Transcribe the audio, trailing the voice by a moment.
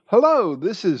Hello,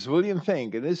 this is William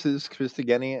Fink, and this is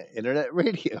Christogenea Internet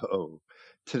Radio.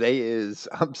 Today is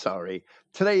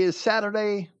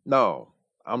Saturday. No,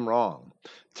 I'm wrong.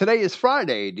 Today is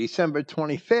Friday, December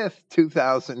 25th,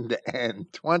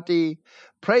 2020.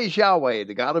 Praise Yahweh,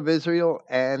 the God of Israel,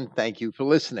 and thank you for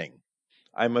listening.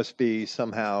 I must be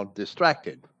somehow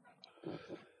distracted.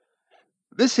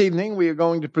 This evening, we are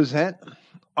going to present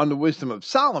on the Wisdom of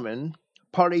Solomon,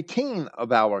 part 18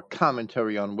 of our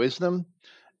commentary on wisdom.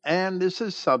 And this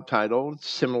is subtitled,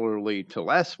 similarly to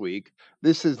last week,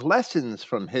 this is Lessons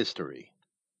from History.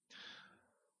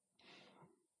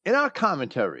 In our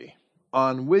commentary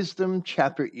on Wisdom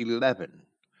chapter 11,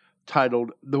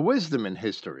 titled The Wisdom in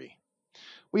History,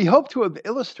 we hope to have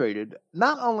illustrated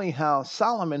not only how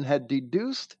Solomon had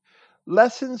deduced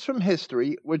lessons from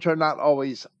history which are not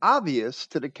always obvious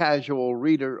to the casual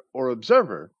reader or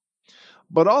observer,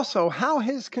 but also how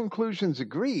his conclusions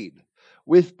agreed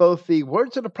with both the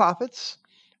words of the prophets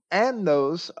and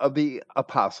those of the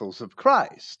apostles of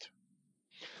Christ.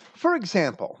 For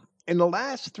example, in the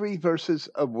last three verses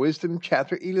of Wisdom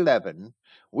chapter 11,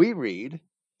 we read,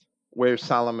 where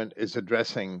Solomon is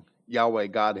addressing Yahweh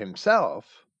God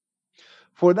himself,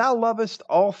 "For thou lovest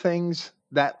all things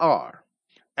that are,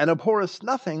 and abhorrest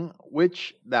nothing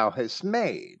which thou hast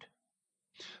made.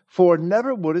 For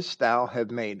never wouldest thou have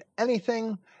made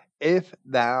anything if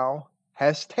thou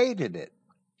hast hated it.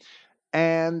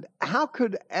 And how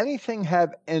could anything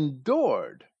have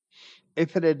endured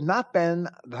if it had not been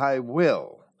thy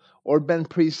will, or been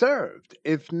preserved,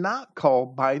 if not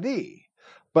called by thee?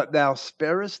 But thou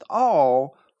sparest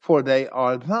all, for they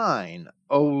are thine,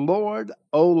 O Lord,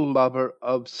 O lover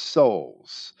of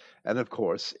souls." And of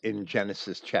course, in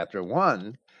Genesis chapter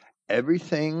 1,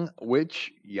 everything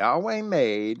which Yahweh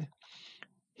made,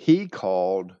 he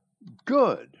called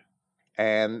good.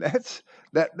 And that's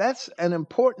an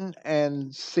important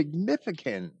and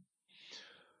significant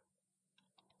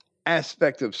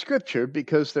aspect of scripture,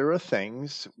 because there are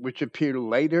things which appear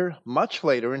later, much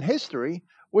later in history,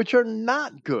 which are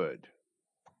not good.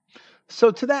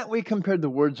 So to that we compared the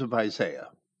words of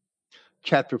Isaiah,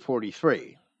 chapter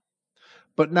 43.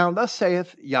 "But now thus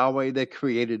saith Yahweh that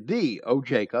created thee, O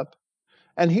Jacob,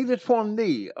 and he that formed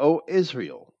thee, O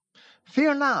Israel.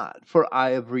 Fear not, for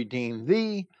I have redeemed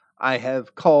thee. I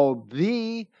have called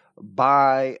thee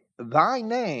by thy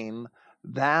name.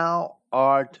 Thou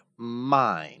art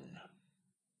mine."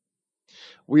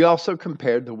 We also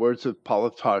compared the words of Paul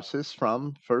of Tarsus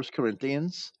from 1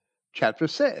 Corinthians chapter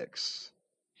 6.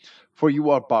 "For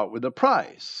you are bought with a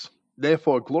price.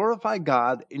 Therefore glorify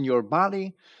God in your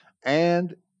body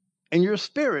and in your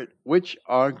spirit, which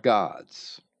are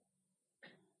God's,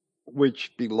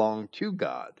 which belong to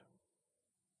God."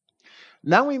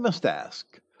 Now we must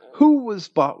ask, who was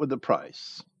bought with a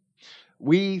price?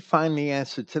 We find the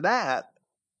answer to that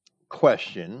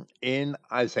question in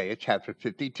Isaiah chapter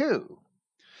 52.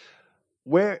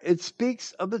 Where it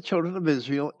speaks of the children of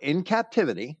Israel in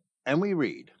captivity, and we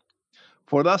read,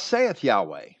 "For thus saith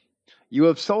Yahweh, you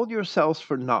have sold yourselves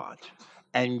for naught,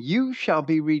 and you shall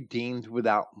be redeemed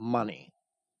without money."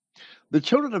 The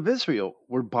children of Israel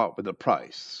were bought with a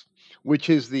price, which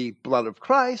is the blood of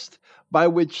Christ, by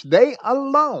which they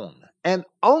alone, and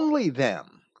only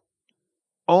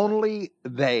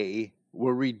they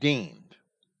were redeemed.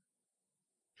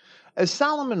 As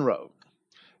Solomon wrote,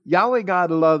 Yahweh God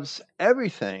loves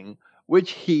everything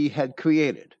which he had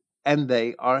created, and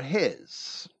they are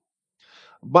his.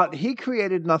 But he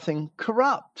created nothing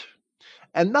corrupt,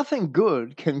 and nothing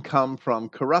good can come from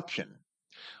corruption,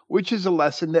 which is a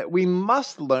lesson that we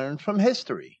must learn from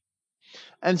history.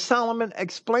 And Solomon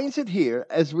explains it here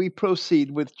as we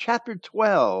proceed with chapter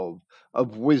 12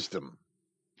 of Wisdom.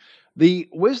 The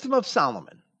Wisdom of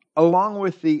Solomon, along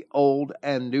with the Old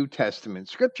and New Testament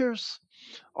scriptures,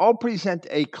 all present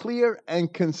a clear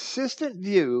and consistent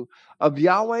view of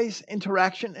Yahweh's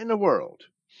interaction in the world,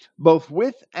 both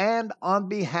with and on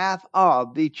behalf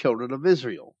of the children of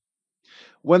Israel.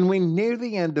 When we near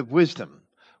the end of Wisdom,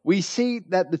 we see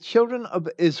that the children of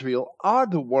Israel are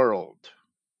the world,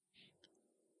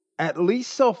 at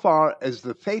least so far as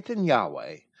the faith in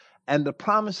Yahweh and the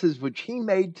promises which he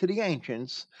made to the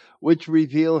ancients, which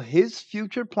reveal his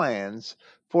future plans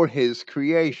for his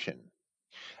creation.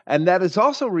 And that is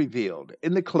also revealed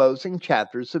in the closing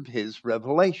chapters of his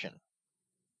revelation.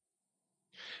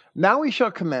 Now we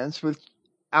shall commence with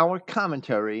our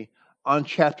commentary on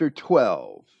chapter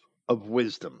 12 of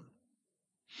Wisdom.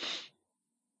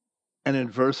 And in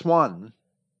verse 1,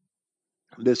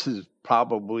 this is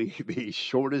probably the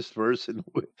shortest verse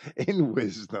in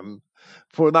Wisdom.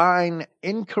 "For thine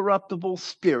incorruptible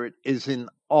spirit is in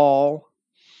all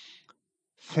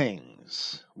things."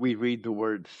 things. We read the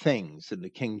word things in the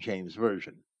King James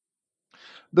Version.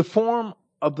 The form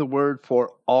of the word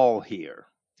for all here,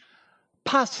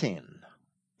 pasin,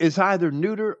 is either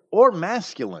neuter or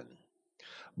masculine,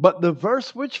 but the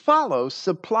verse which follows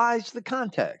supplies the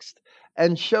context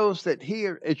and shows that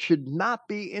here it should not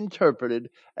be interpreted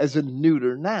as a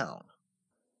neuter noun,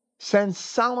 since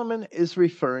Solomon is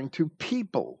referring to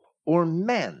people or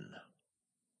men.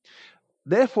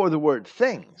 Therefore, the word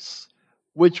things,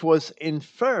 which was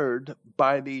inferred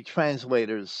by the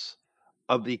translators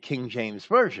of the King James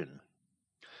Version,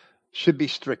 should be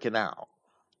stricken out.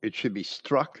 It should be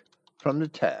struck from the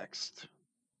text.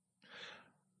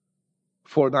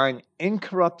 For thine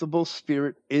incorruptible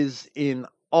spirit is in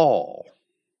all.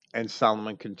 And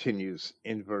Solomon continues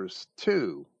in verse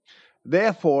 2.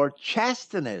 Therefore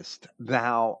chastenest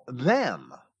thou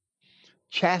them.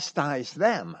 Chastise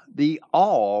them, the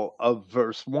all of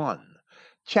verse 1.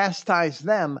 Chastise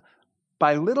them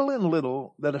by little and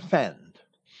little that offend,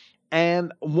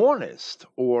 and warnest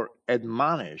or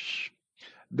admonish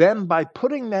them by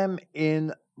putting them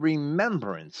in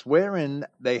remembrance wherein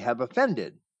they have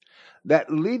offended,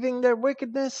 that leaving their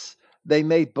wickedness they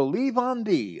may believe on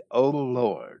thee, O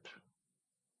Lord.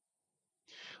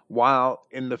 While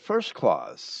in the first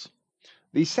clause,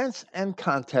 the sense and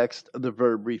context of the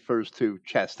verb refers to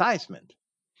chastisement,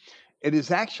 it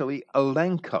is actually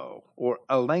elencho or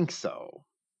elenxo,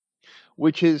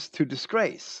 which is to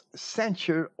disgrace,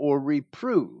 censure, or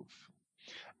reprove,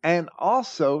 and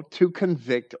also to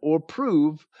convict or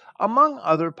prove, among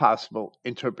other possible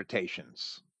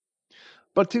interpretations.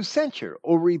 But to censure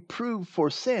or reprove for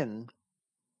sin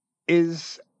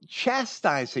is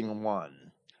chastising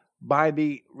one by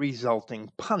the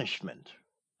resulting punishment.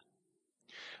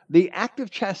 The act of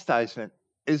chastisement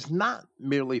is not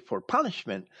merely for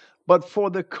punishment, but for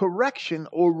the correction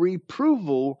or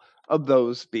reproval of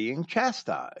those being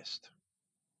chastised.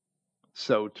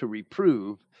 So to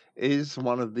reprove is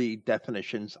one of the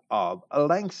definitions of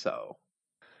elenxo.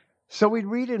 So we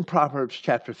read in Proverbs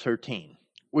chapter 13,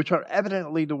 which are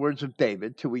evidently the words of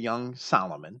David to a young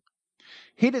Solomon,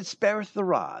 he that spareth the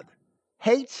rod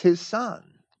hates his son,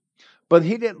 but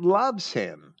he that loves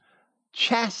him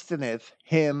chasteneth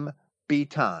him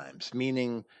betimes,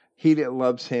 meaning he that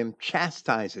loves him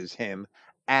chastises him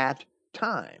at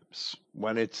times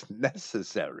when it's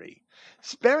necessary.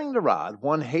 Sparing the rod,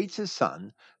 one hates his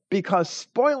son, because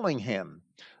spoiling him,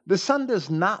 the son does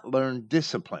not learn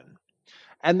discipline,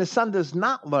 and the son does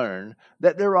not learn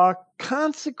that there are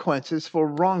consequences for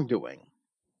wrongdoing.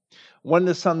 When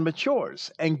the son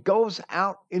matures and goes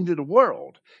out into the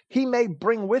world, he may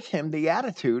bring with him the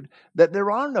attitude that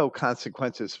there are no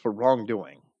consequences for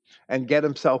wrongdoing and get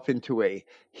himself into a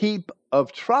heap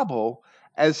of trouble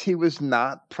as he was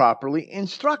not properly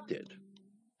instructed.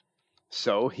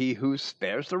 So he who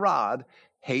spares the rod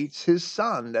hates his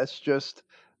son. That's just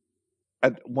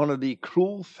one of the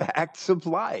cruel facts of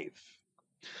life.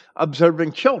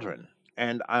 Observing children,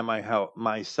 and I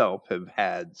myself have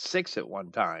had 6 at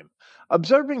one time.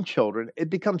 Observing children, it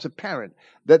becomes apparent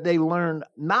that they learn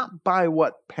not by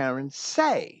what parents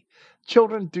say.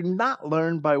 Children do not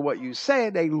learn by what you say,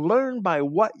 they learn by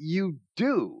what you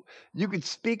do. You could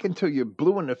speak until you're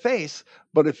blue in the face,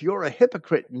 but if you're a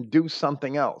hypocrite and do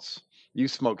something else, you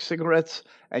smoke cigarettes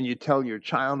and you tell your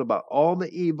child about all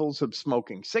the evils of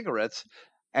smoking cigarettes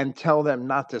and tell them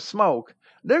not to smoke,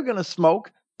 they're going to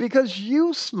smoke because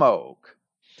you smoke.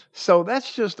 So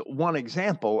that's just one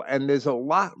example, and there's a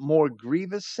lot more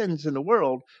grievous sins in the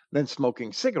world than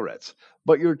smoking cigarettes.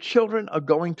 But your children are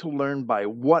going to learn by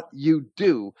what you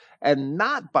do and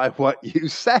not by what you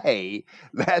say.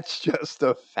 That's just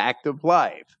a fact of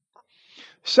life.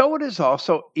 So it is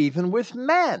also even with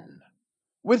men,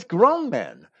 with grown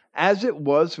men, as it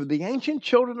was with the ancient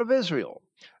children of Israel,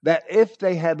 that if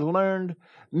they had learned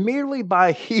merely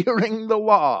by hearing the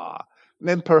law,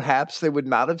 then perhaps they would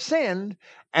not have sinned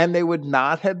and they would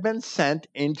not have been sent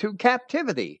into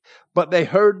captivity. But they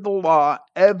heard the law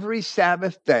every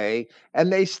Sabbath day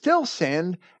and they still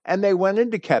sinned and they went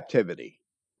into captivity.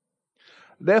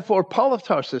 Therefore, Paul of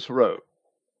Tarsus wrote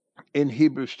in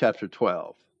Hebrews chapter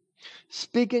 12,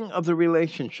 speaking of the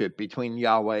relationship between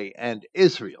Yahweh and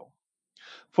Israel,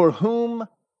 for whom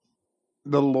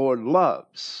the Lord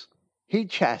loves, he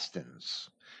chastens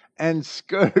and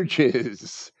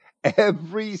scourges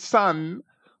every son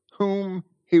whom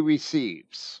he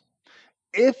receives.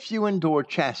 If you endure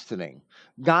chastening,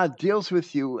 God deals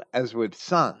with you as with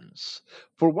sons.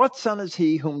 For what son is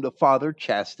he whom the Father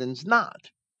chastens not?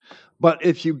 But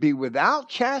if you be without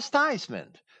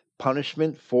chastisement,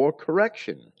 punishment for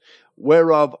correction,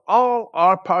 whereof all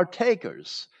are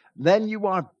partakers, then you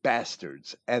are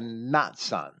bastards and not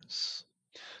sons.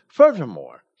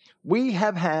 Furthermore, we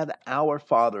have had our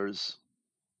fathers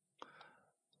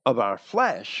of our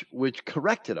flesh which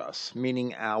corrected us,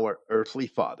 meaning our earthly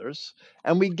fathers,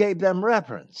 and we gave them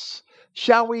reverence.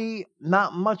 Shall we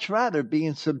not much rather be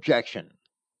in subjection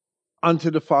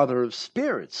unto the Father of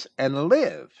spirits and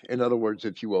live? In other words,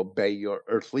 if you obey your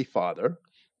earthly father,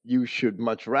 you should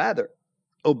much rather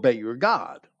obey your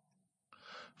God.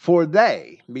 For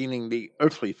they, meaning the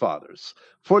earthly fathers,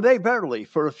 for they verily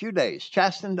for a few days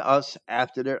chastened us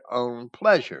after their own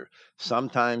pleasure.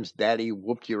 Sometimes daddy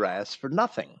whooped your ass for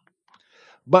nothing.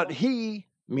 But he,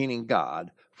 meaning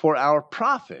God, for our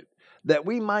profit, that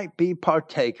we might be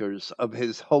partakers of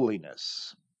his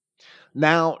holiness.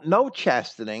 Now, no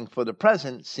chastening for the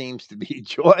present seems to be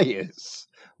joyous,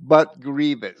 but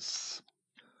grievous.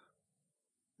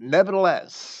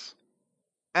 Nevertheless,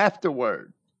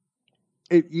 afterward,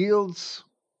 it yields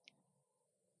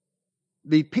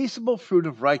the peaceable fruit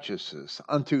of righteousness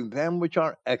unto them which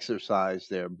are exercised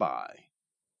thereby.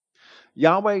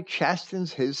 Yahweh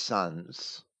chastens his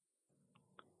sons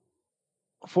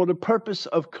for the purpose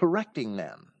of correcting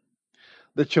them.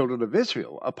 The children of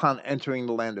Israel, upon entering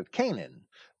the land of Canaan,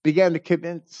 began to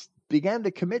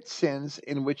commit sins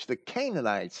in which the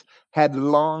Canaanites had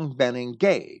long been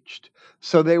engaged,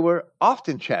 so they were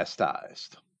often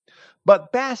chastised.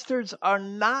 But bastards are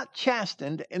not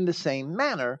chastened in the same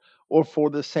manner or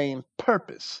for the same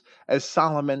purpose, as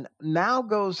Solomon now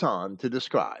goes on to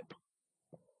describe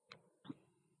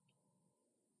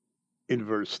in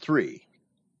verse 3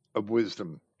 of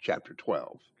Wisdom chapter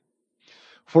 12.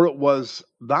 For it was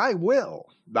thy will,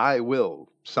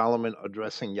 Solomon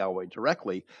addressing Yahweh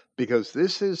directly, because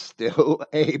this is still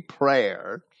a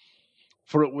prayer.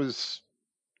 For it was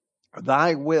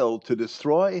thy will to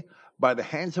destroy by the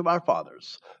hands of our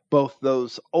fathers both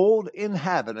those old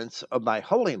inhabitants of thy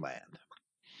holy land,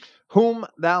 whom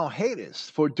thou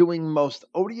hatest for doing most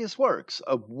odious works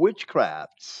of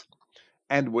witchcrafts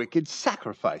and wicked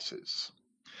sacrifices.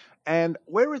 And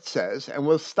where it says, and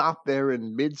we'll stop there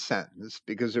in mid sentence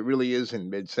because it really is in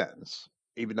mid sentence,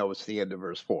 even though it's the end of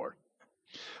verse 4,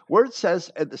 where it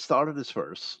says at the start of this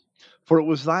verse, for it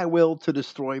was thy will to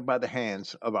destroy by the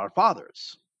hands of our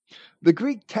fathers. The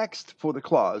Greek text for the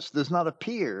clause does not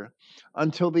appear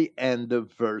until the end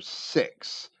of verse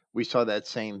 6. We saw that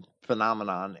same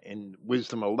phenomenon in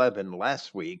Wisdom 11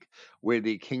 last week, where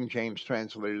the King James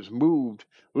translators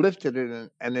lifted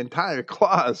an entire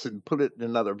clause and put it in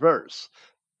another verse.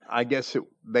 I guess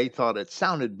they thought it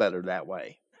sounded better that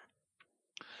way.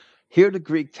 Here, the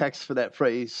Greek text for that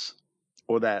phrase,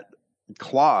 or that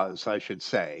clause, I should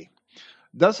say,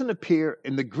 doesn't appear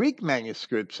in the Greek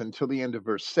manuscripts until the end of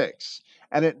verse 6.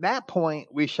 And at that point,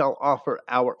 we shall offer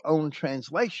our own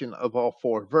translation of all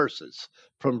four verses,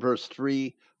 from verse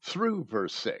 3 through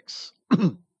verse 6.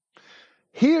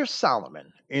 Here,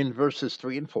 Solomon, in verses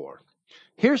 3 and 4,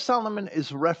 here Solomon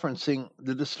is referencing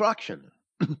the destruction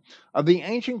of the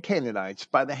ancient Canaanites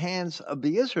by the hands of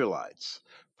the Israelites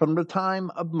from the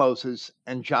time of Moses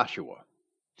and Joshua.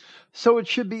 So it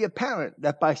should be apparent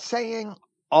that by saying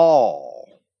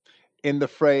all in the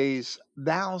phrase,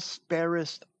 thou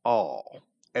sparest all,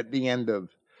 at the end of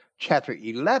chapter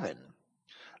 11,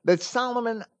 that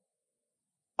Solomon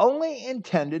only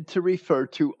intended to refer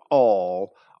to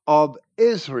all of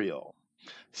Israel,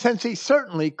 since he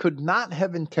certainly could not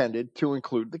have intended to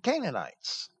include the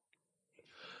Canaanites.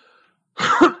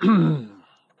 I'm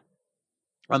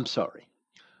sorry.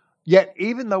 Yet,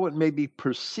 even though it may be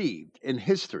perceived in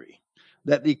history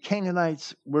that the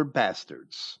Canaanites were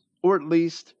bastards, or at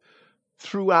least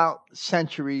throughout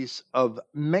centuries of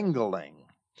mingling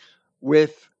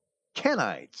with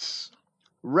Kenites,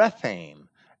 Rephaim,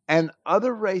 and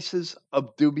other races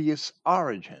of dubious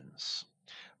origins,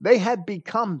 they had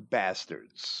become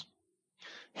bastards.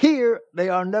 Here they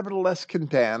are nevertheless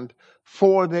condemned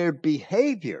for their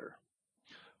behavior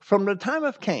from the time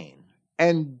of Cain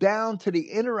and down to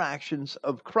the interactions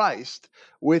of Christ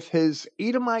with his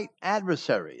Edomite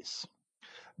adversaries.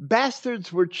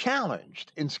 Bastards were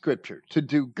challenged in Scripture to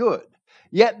do good,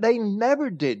 yet they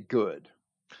never did good,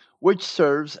 which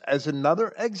serves as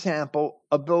another example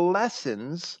of the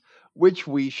lessons which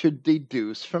we should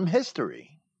deduce from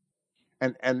history.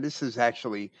 And this is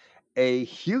actually a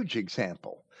huge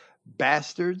example.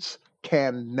 Bastards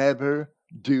can never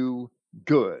do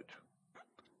good.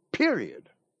 Period.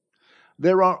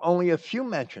 There are only a few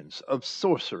mentions of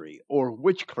sorcery or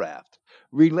witchcraft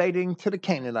relating to the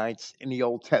Canaanites in the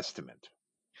Old Testament,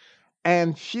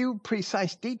 and few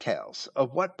precise details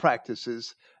of what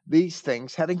practices these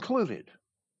things had included.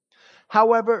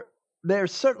 However, there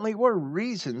certainly were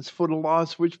reasons for the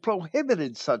laws which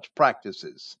prohibited such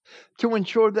practices to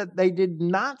ensure that they did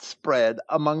not spread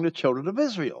among the children of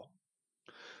Israel.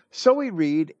 So we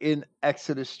read in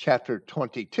Exodus chapter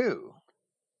 22,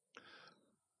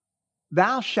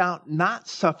 "Thou shalt not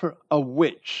suffer a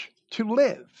witch to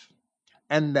live."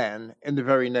 And then in the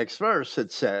very next verse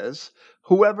it says,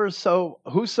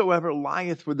 whosoever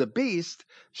lieth with the beast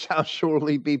shall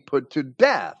surely be put to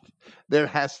death. There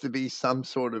has to be some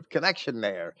sort of connection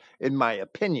there, in my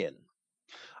opinion.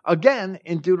 Again,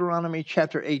 in Deuteronomy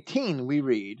chapter 18, we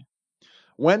read,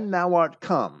 "When thou art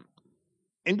come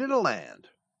into the land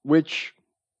which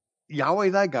Yahweh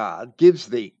thy God gives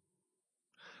thee,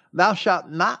 thou shalt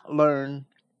not learn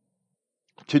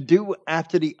to do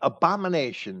after the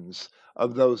abominations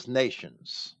of those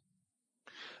nations.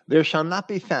 There shall not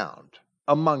be found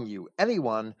among you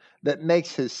anyone that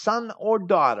makes his son or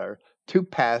daughter to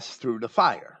pass through the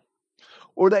fire,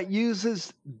 or that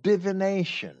uses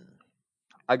divination."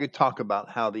 I could talk about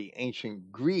how the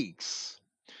ancient Greeks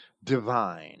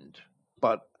divined,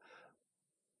 but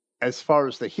as far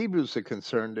as the Hebrews are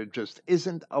concerned, there just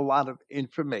isn't a lot of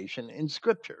information in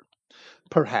Scripture.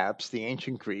 Perhaps the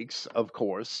ancient Greeks, of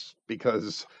course,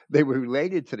 because they were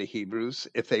related to the Hebrews,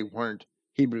 if they weren't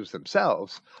Hebrews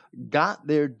themselves, got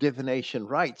their divination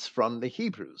rights from the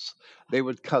Hebrews. They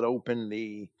would cut open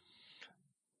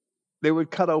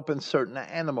certain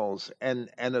animals and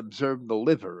observe the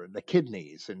liver and the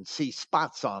kidneys and see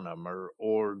spots on them,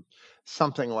 or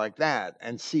something like that,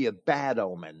 and see a bad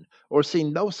omen, or see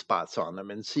no spots on them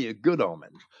and see a good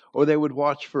omen. Or they would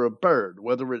watch for a bird,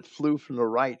 whether it flew from the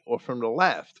right or from the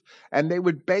left, and they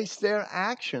would base their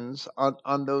actions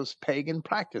on those pagan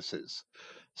practices.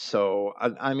 So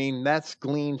I mean, that's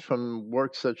gleaned from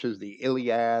works such as the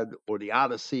Iliad or the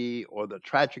Odyssey or the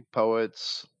tragic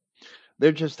poets.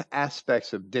 They're just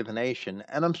aspects of divination,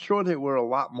 and I'm sure there were a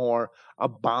lot more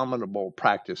abominable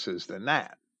practices than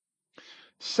that.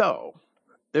 So,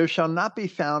 there shall not be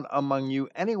found among you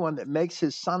anyone that makes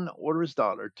his son or his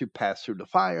daughter to pass through the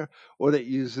fire, or that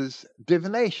uses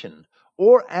divination,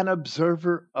 or an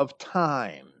observer of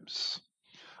times,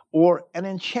 or an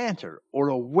enchanter, or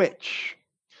a witch,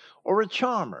 or a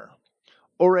charmer,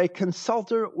 or a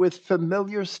consulter with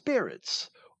familiar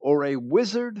spirits, or a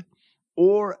wizard,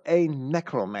 or a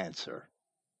necromancer,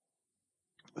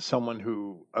 someone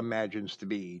who imagines to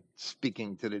be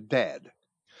speaking to the dead.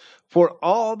 For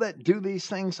all that do these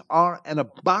things are an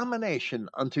abomination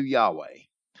unto Yahweh.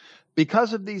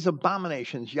 Because of these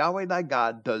abominations, Yahweh thy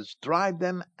God does drive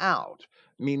them out,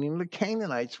 meaning the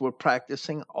Canaanites were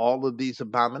practicing all of these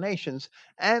abominations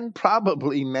and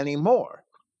probably many more.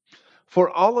 For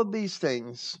all of these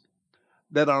things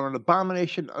that are an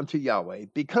abomination unto Yahweh,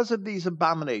 because of these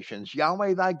abominations,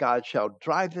 Yahweh thy God shall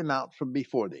drive them out from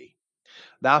before thee.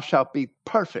 Thou shalt be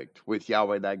perfect with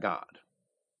Yahweh thy God.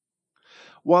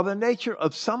 While the nature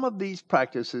of some of these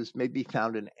practices may be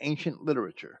found in ancient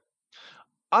literature,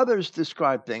 others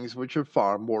describe things which are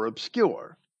far more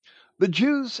obscure. The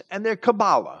Jews and their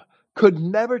Kabbalah could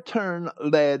never turn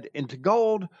lead into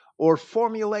gold or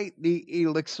formulate the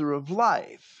elixir of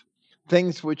life,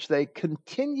 things which they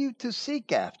continue to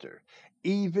seek after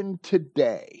even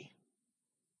today.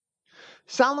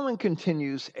 Solomon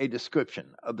continues a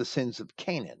description of the sins of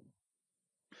Canaan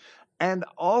and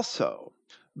also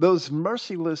those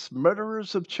merciless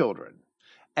murderers of children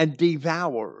and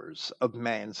devourers of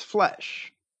man's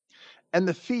flesh, and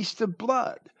the feast of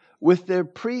blood, with their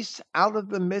priests out of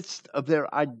the midst of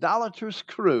their idolatrous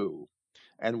crew,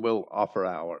 and we'll offer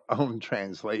our own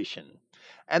translation,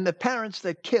 and the parents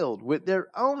that killed with their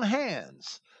own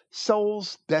hands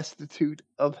souls destitute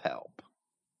of help.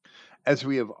 As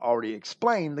we have already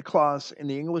explained, the clause in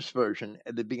the English version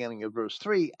at the beginning of verse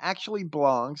 3 actually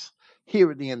belongs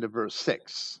here at the end of verse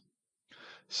 6.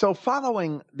 So,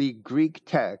 following the Greek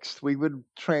text, we would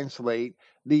translate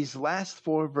these last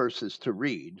four verses to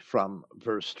read from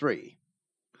verse 3.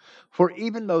 "For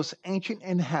even those ancient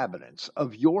inhabitants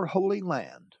of your holy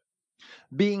land,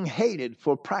 being hated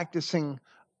for practicing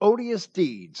odious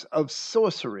deeds of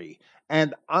sorcery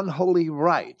and unholy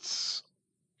rites,"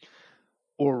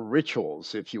 or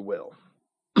rituals, if you will,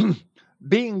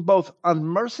 "being both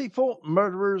unmerciful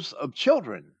murderers of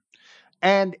children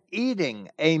and eating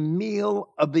a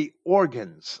meal of the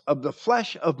organs of the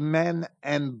flesh of men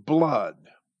and blood,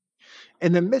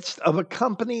 in the midst of a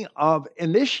company of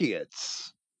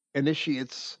initiates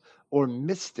or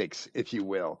mystics, if you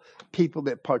will, people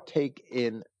that partake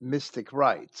in mystic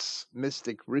rites,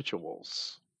 mystic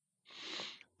rituals,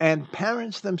 and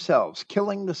parents themselves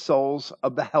killing the souls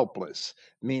of the helpless,"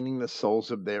 meaning the souls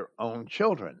of their own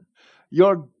children.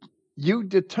 You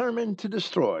determined to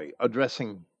destroy,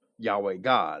 addressing Yahweh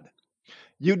God.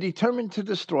 You determined to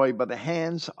destroy by the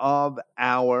hands of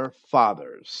our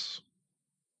fathers.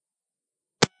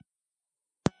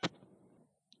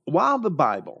 While the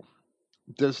Bible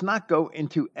does not go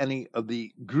into any of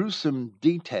the gruesome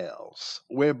details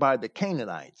whereby the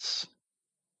Canaanites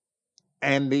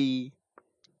and the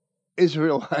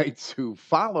Israelites who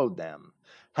followed them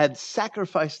had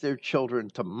sacrificed their children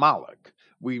to Moloch.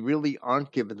 We really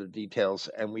aren't given the details,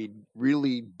 and we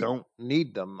really don't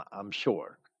need them, I'm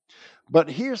sure. But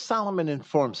here Solomon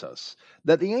informs us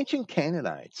that the ancient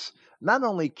Canaanites not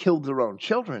only killed their own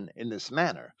children in this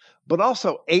manner, but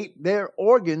also ate their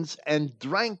organs and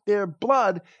drank their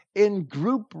blood in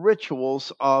group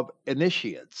rituals of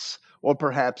initiates, or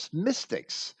perhaps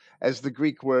mystics, as the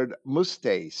Greek word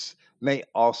mustes may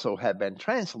also have been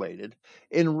translated,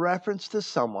 in reference to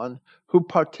someone who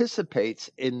participates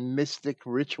in mystic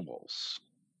rituals.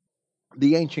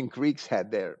 The ancient Greeks had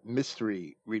their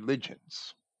mystery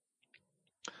religions,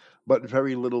 but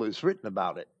very little is written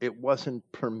about it. It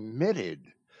wasn't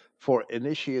permitted for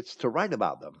initiates to write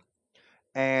about them.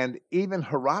 And even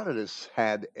Herodotus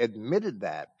had admitted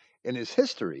that in his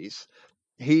histories.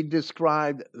 He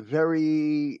described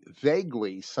very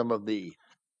vaguely some of the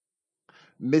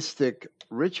mystic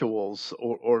rituals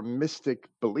or mystic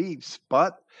beliefs,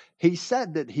 but he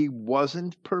said that he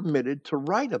wasn't permitted to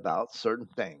write about certain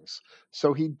things.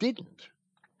 So he didn't.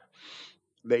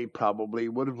 They probably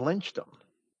would have lynched him.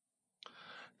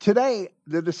 Today,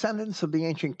 the descendants of the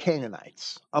ancient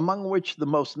Canaanites, among which the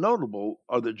most notable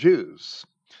are the Jews,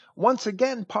 once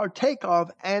again partake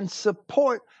of and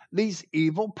support these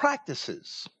evil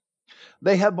practices.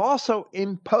 They have also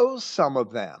imposed some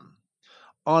of them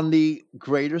on the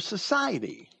greater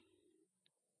society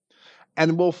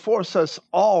and will force us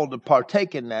all to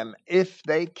partake in them if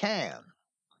they can.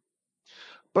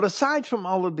 But aside from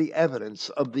all of the evidence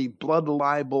of the blood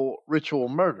libel ritual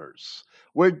murders,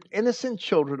 where innocent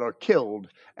children are killed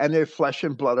and their flesh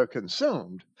and blood are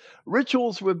consumed,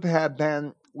 rituals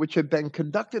which have been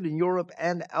conducted in Europe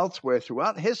and elsewhere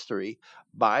throughout history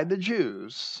by the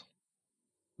Jews,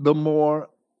 the more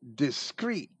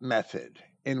discreet method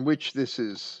in which this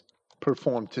is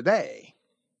performed today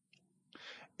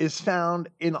is found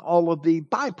in all of the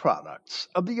byproducts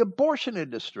of the abortion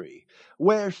industry,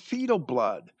 where fetal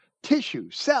blood, tissue,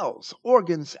 cells,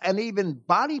 organs, and even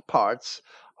body parts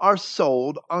are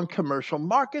sold on commercial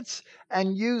markets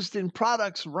and used in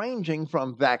products ranging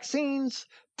from vaccines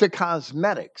to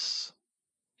cosmetics.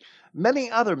 Many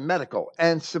other medical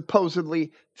and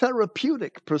supposedly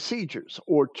therapeutic procedures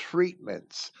or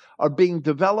treatments are being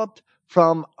developed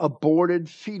from aborted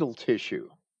fetal tissue.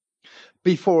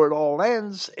 Before it all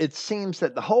ends, it seems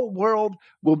that the whole world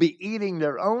will be eating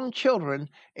their own children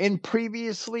in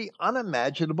previously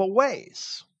unimaginable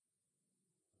ways.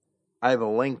 I have a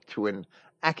link to an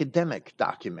academic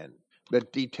document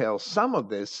that details some of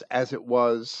this as it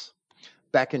was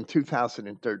back in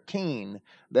 2013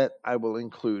 that I will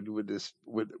include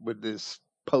with this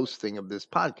posting of this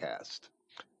podcast.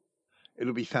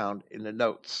 It'll be found in the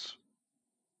notes.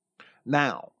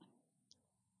 Now,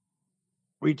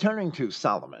 returning to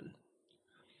Solomon,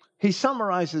 he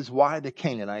summarizes why the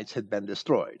Canaanites had been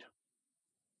destroyed.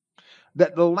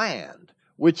 That the land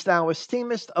which thou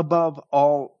esteemest above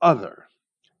all other,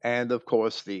 and of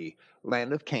course the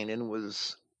land of Canaan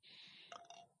was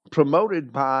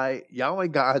promoted by Yahweh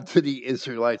God to the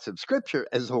Israelites of Scripture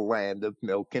as a land of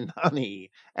milk and honey,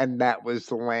 and that was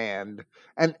the land.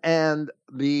 And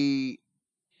the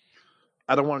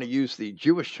I don't want to use the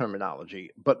Jewish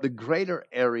terminology, but the greater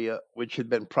area which had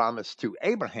been promised to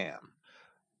Abraham.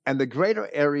 And the greater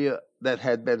area that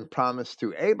had been promised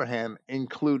to Abraham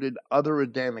included other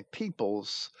Adamic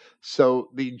peoples, so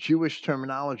the Jewish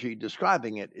terminology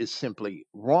describing it is simply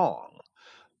wrong.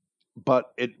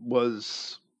 But it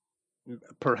was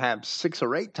perhaps 6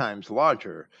 or 8 times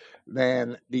larger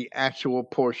than the actual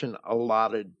portion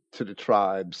allotted to the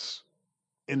tribes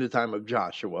in the time of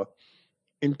Joshua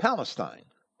in Palestine.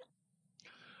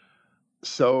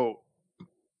 So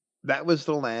that was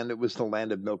the land. It was the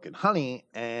land of milk and honey.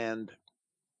 And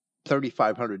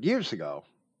 3,500 years ago,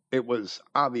 it was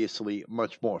obviously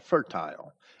much more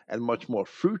fertile and much more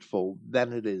fruitful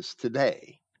than it is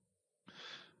today.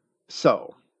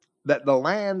 So that the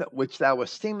land which thou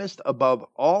esteemest above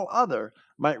all other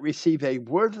might receive a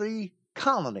worthy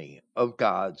colony of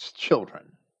God's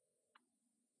children.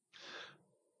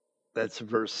 That's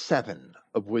verse 7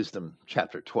 of Wisdom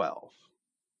chapter 12.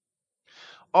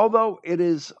 Although it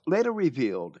is later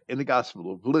revealed in the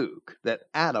Gospel of Luke that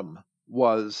Adam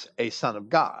was a son of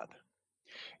God,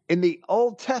 in the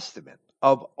Old Testament,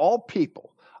 of all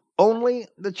people, Only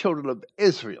the children of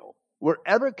Israel were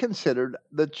ever considered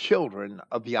the children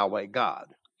of Yahweh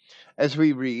God. As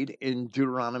we read in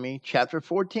Deuteronomy chapter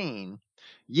 14,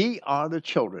 ye are the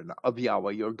children of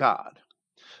Yahweh your God.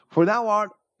 For thou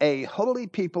art a holy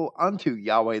people unto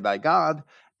Yahweh thy God,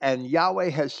 and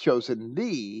Yahweh has chosen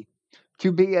thee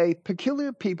to be a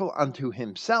peculiar people unto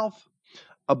himself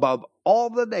above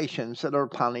all the nations that are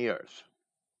upon the earth.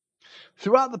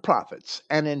 Throughout the prophets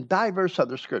and in diverse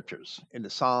other scriptures, in the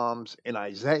Psalms, in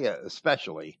Isaiah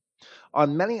especially,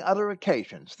 on many other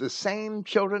occasions, the same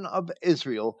children of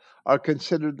Israel are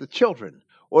considered the children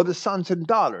or the sons and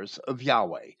daughters of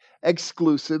Yahweh,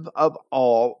 exclusive of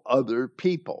all other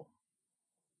people.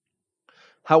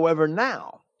 However,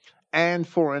 now, and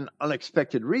for an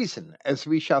unexpected reason, as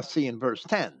we shall see in verse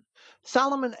 10,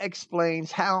 Solomon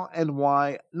explains how and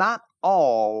why not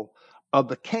all of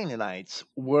the Canaanites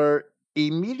were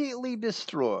immediately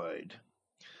destroyed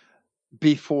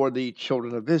before the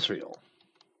children of Israel.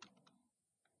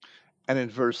 And in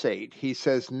verse 8, he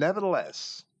says,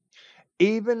 nevertheless,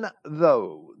 even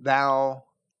though thou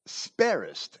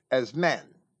sparest as men,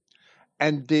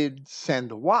 and did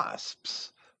send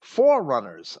wasps,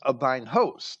 forerunners of thine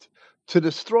host, to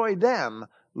destroy them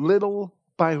little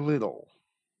by little.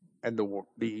 And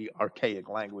the archaic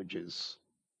language is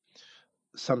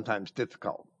sometimes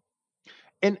difficult.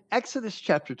 In Exodus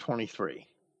chapter 23,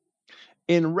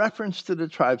 in reference to the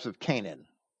tribes of Canaan,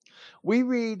 we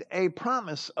read a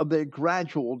promise of their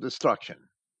gradual destruction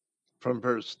from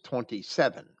verse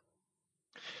 27.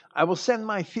 I will send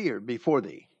my fear before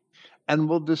thee, and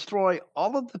will destroy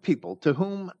all of the people to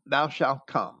whom thou shalt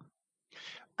come.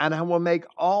 And I will make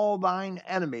all thine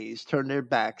enemies turn their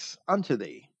backs unto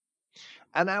thee.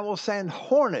 And I will send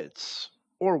hornets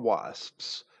or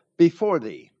wasps before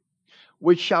thee,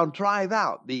 which shall drive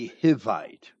out the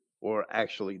Hivite, or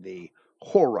actually the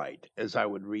Horite, as I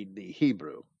would read the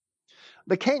Hebrew,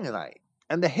 the Canaanite,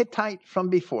 and the Hittite from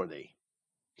before thee.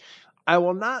 I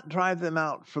will not drive them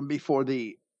out from before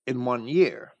thee in 1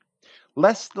 year,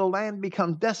 lest the land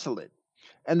become desolate,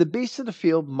 and the beasts of the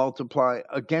field multiply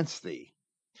against thee.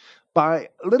 By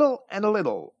little and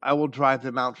little I will drive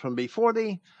them out from before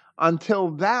thee,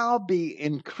 until thou be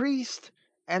increased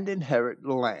and inherit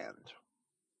the land.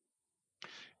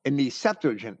 In the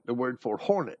Septuagint, the word for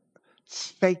hornet,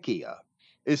 sphakia,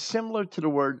 is similar to the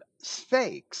word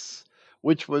sphax,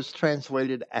 which was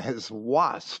translated as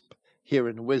wasp here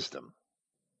in Wisdom.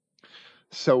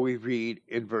 So we read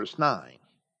in verse 9,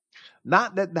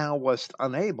 not that thou wast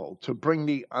unable to bring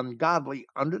the ungodly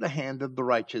under the hand of the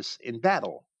righteous in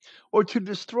battle, or to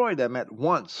destroy them at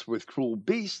once with cruel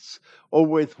beasts, or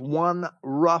with one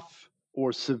rough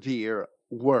or severe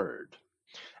word.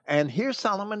 And here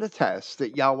Solomon attests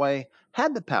that Yahweh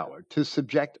had the power to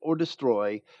subject or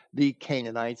destroy the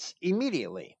Canaanites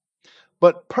immediately,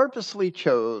 but purposely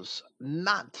chose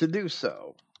not to do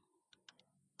so.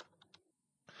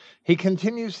 He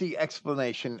continues the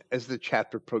explanation as the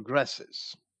chapter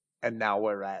progresses. And now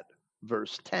we're at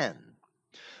verse 10.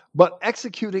 But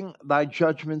executing thy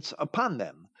judgments upon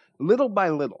them, little by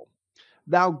little,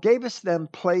 thou gavest them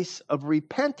place of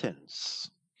repentance.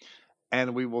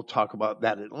 And we will talk about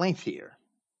that at length here.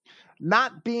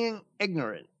 Not being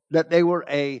ignorant that they were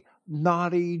a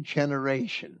naughty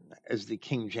generation, as the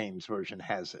King James Version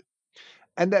has it,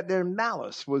 and that their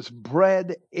malice was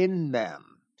bred in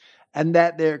them, and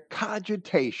that their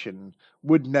cogitation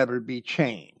would never be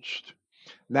changed.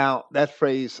 Now, that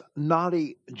phrase,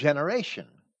 naughty generation,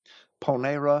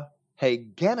 ponera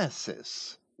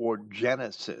hegenesis, or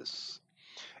Genesis,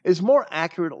 is more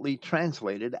accurately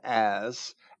translated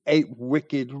as a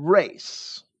wicked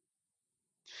race.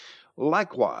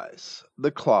 Likewise,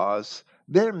 the clause,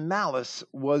 their malice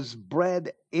was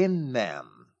bred in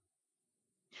them,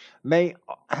 may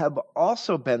have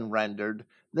also been rendered,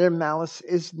 their malice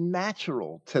is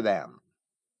natural to them.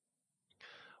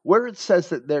 Where it says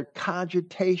that their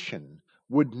cogitation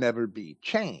would never be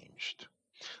changed,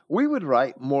 we would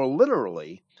write more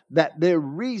literally that their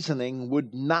reasoning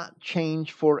would not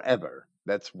change forever.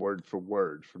 That's word for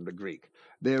word from the Greek.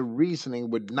 Their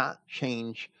reasoning would not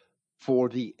change for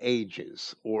the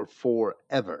ages or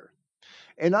forever.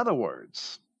 In other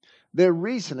words, their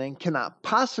reasoning cannot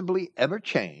possibly ever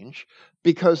change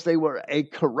because they were a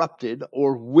corrupted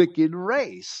or wicked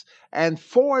race. And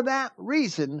for that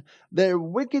reason, their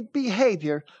wicked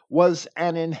behavior was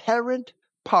an inherent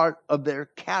part of their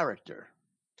character.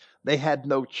 They had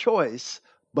no choice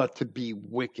but to be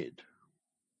wicked.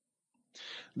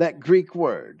 That Greek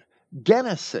word,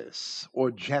 Genesis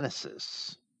or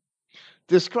Genesis,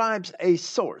 describes a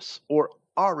source or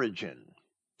origin,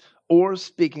 or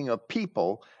speaking of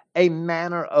people, a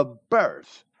manner of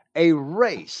birth a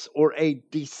race or a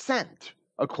descent,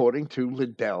 according to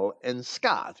Liddell and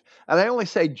Scott. And I only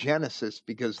say Genesis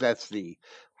because that's the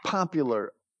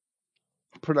popular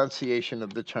pronunciation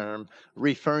of the term,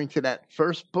 referring to that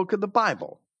first book of the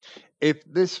Bible. If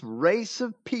this race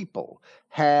of people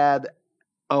had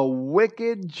a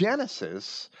wicked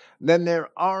Genesis, then their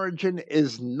origin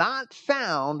is not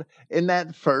found in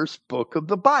that first book of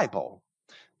the Bible,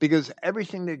 because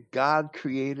everything that God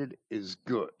created is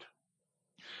good.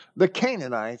 The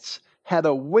Canaanites had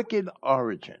a wicked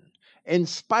origin, in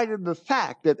spite of the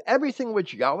fact that everything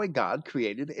which Yahweh God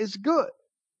created is good.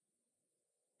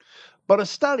 But a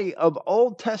study of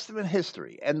Old Testament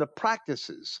history and the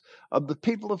practices of the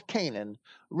people of Canaan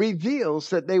reveals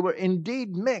that they were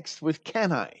indeed mixed with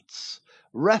Kenites,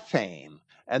 Rephaim,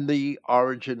 and the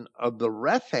origin of the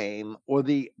Rephaim or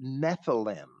the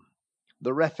Nephilim.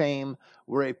 The Rephaim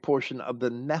were a portion of the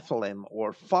Nephilim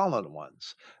or fallen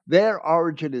ones. Their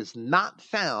origin is not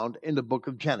found in the book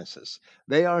of Genesis.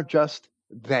 They are just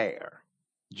there.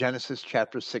 Genesis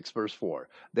chapter 6, verse 4.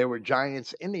 There were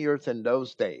giants in the earth in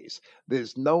those days.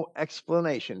 There's no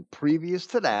explanation previous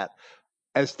to that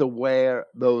as to where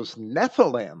those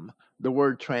Nephilim, the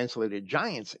word translated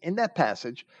giants in that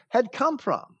passage, had come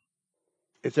from.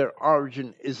 If their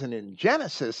origin isn't in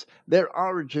Genesis, their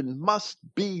origin must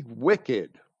be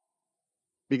wicked,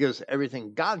 because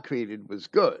everything God created was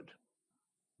good.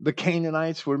 The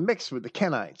Canaanites were mixed with the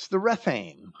Kenites, the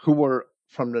Rephaim, who were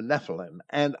from the Nephilim,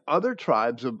 and other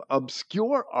tribes of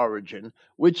obscure origin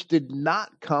which did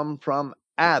not come from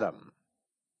Adam.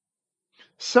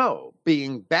 So,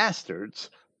 being bastards,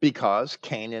 because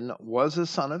Canaan was a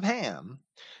son of Ham,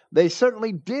 they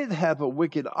certainly did have a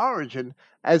wicked origin,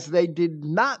 as they did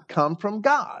not come from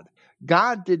God.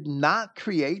 God did not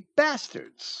create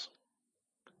bastards.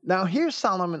 Now, here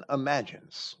Solomon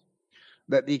imagines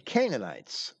that the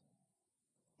Canaanites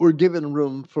were given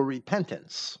room for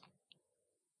repentance,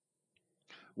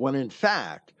 when in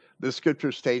fact, the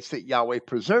scripture states that Yahweh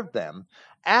preserved them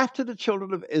after the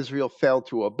children of Israel failed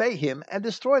to obey him and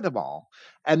destroy them all,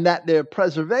 and that their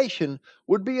preservation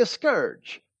would be a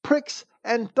scourge, pricks,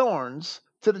 and thorns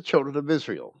to the children of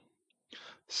Israel.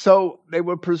 So they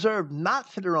were preserved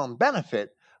not for their own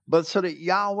benefit, but so that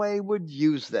Yahweh would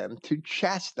use them to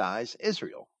chastise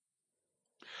Israel.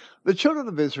 The children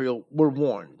of Israel were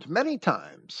warned many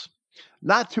times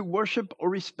not to worship or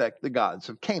respect the gods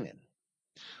of Canaan.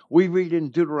 We read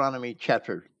in Deuteronomy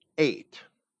chapter 8,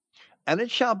 "And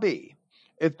it shall be,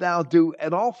 if thou do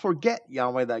at all forget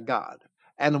Yahweh thy God,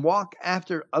 and walk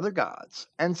after other gods,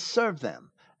 and serve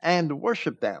them, and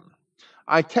worship them,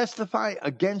 I testify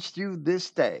against you this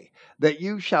day, that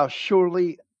you shall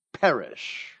surely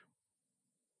perish."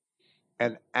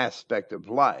 An aspect of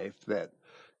life that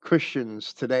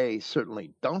Christians today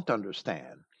certainly don't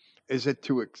understand is that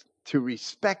to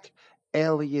respect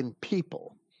alien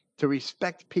people, to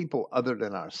respect people other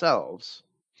than ourselves,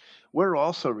 we're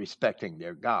also respecting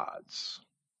their gods.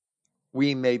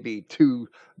 We may be too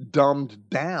dumbed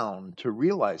down to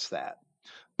realize that,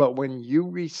 but when you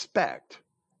respect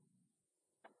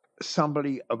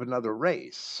somebody of another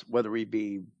race, whether he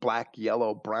be black,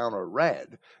 yellow, brown, or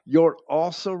red, you're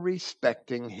also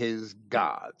respecting his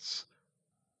gods.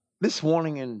 This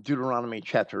warning in Deuteronomy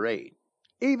chapter 8,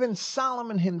 even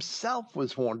Solomon himself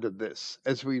was warned of this,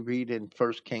 as we read in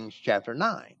 1 Kings chapter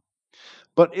 9.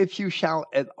 "But if you shall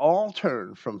at all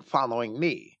turn from following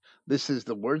me," this is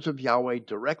the words of Yahweh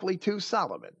directly to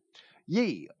Solomon,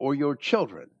 "ye or your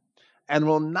children, and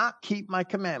will not keep my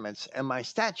commandments and my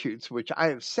statutes which I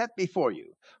have set before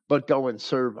you, but go and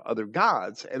serve other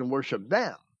gods and worship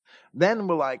them, then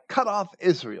will I cut off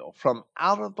Israel from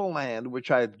out of the land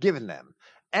which I have given them,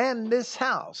 and this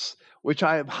house which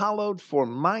I have hallowed for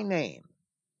my name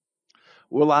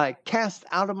will I cast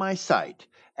out of my sight,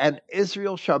 and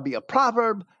Israel shall be a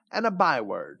proverb and a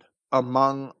byword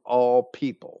among all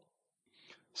people."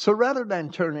 So rather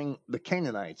than turning the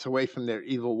Canaanites away from their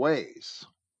evil ways,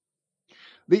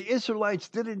 the Israelites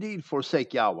did indeed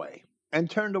forsake Yahweh and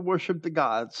turn to worship the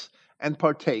gods and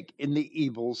partake in the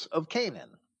evils of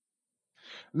Canaan.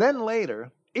 Then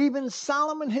later, even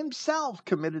Solomon himself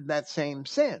committed that same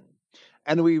sin.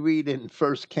 And we read in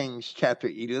 1 Kings chapter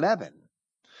 11,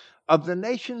 "Of the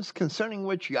nations concerning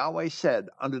which Yahweh said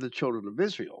unto the children of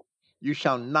Israel, You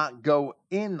shall not go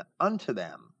in unto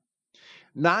them,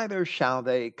 neither shall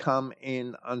they come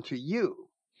in unto you.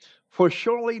 For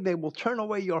surely they will turn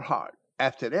away your heart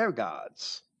after their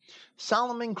gods.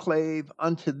 Solomon clave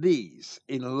unto these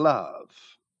in love.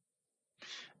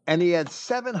 And he had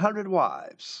 700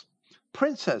 wives,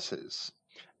 princesses,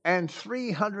 and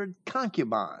 300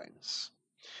 concubines.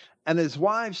 And his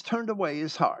wives turned away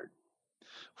his heart.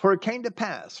 For it came to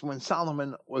pass, when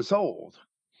Solomon was old,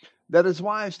 that his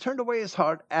wives turned away his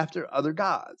heart after other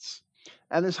gods,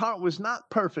 and his heart was not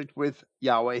perfect with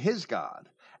Yahweh his God,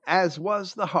 as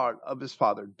was the heart of his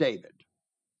father David.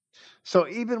 So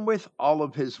even with all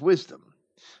of his wisdom,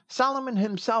 Solomon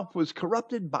himself was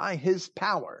corrupted by his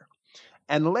power,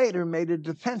 and later made a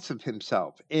defense of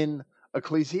himself in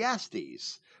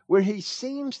Ecclesiastes, where he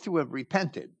seems to have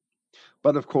repented.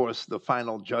 But of course, the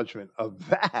final judgment of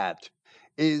that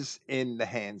is in the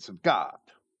hands of God.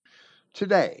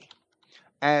 Today,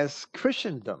 as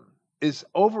Christendom is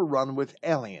overrun with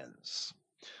aliens,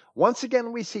 once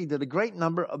again we see that a great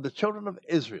number of the children of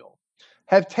Israel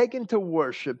have taken to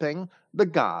worshiping the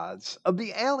gods of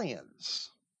the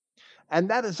aliens. And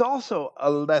that is also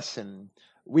a lesson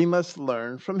we must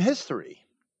learn from history.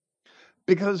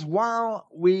 Because while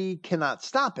we cannot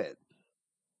stop it,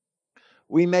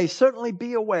 we may certainly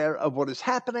be aware of what is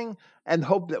happening and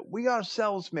hope that we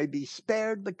ourselves may be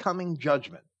spared the coming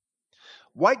judgment.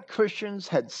 White Christians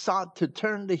had sought to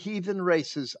turn the heathen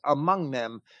races among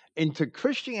them into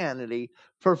Christianity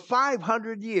for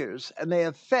 500 years, and they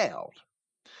have failed.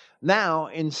 Now,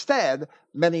 instead,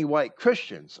 many white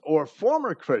Christians or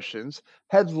former Christians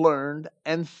have learned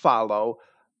and follow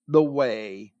the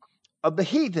way of the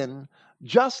heathen,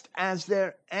 just as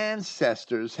their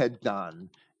ancestors had done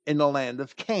in the land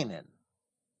of Canaan.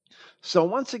 So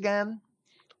once again,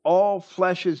 all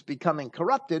flesh is becoming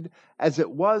corrupted as it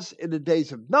was in the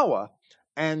days of Noah,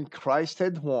 and Christ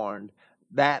had warned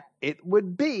that it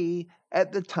would be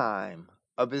at the time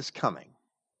of his coming.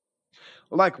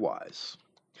 Likewise,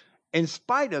 in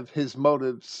spite of his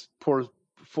motives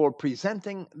for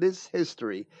presenting this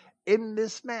history in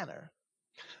this manner,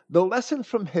 the lesson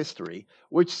from history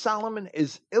which Solomon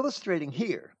is illustrating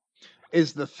here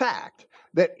is the fact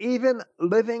that even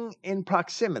living in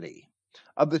proximity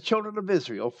of the children of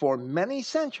Israel for many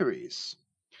centuries,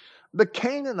 the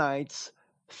Canaanites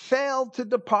failed to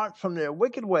depart from their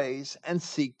wicked ways and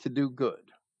seek to do good.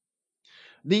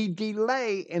 The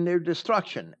delay in their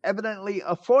destruction evidently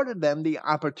afforded them the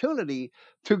opportunity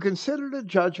to consider the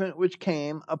judgment which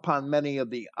came upon many of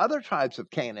the other tribes of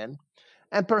Canaan,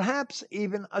 and perhaps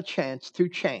even a chance to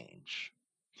change.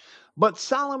 But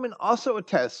Solomon also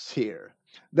attests here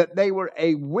that they were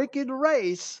a wicked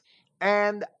race,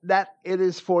 and that it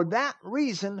is for that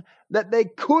reason that they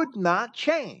could not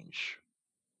change.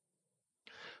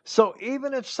 So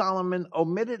even if Solomon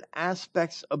omitted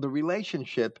aspects of the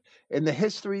relationship in the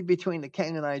history between the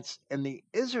Canaanites and the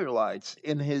Israelites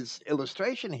in his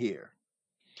illustration here,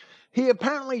 he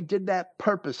apparently did that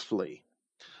purposefully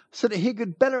so that he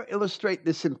could better illustrate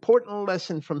this important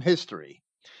lesson from history,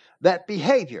 that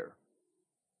behavior,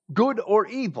 good or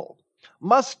evil,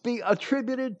 must be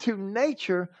attributed to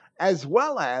nature as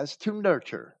well as to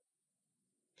nurture.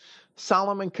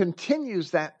 Solomon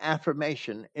continues that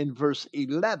affirmation in verse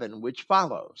 11, which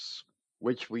follows,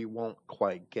 which we won't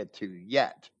quite get to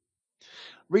yet.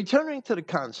 Returning to the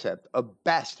concept of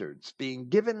bastards being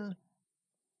given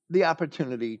the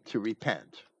opportunity to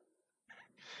repent.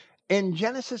 In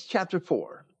Genesis chapter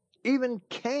 4, even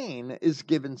Cain is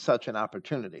given such an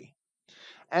opportunity.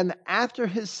 And after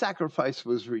his sacrifice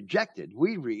was rejected,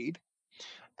 we read,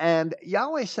 "And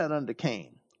Yahweh said unto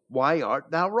Cain, Why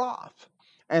art thou wroth?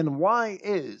 And why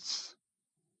is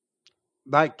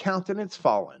thy countenance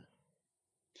fallen?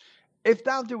 If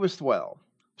thou doest well,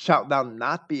 shalt thou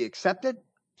not be accepted?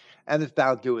 And if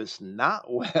thou doest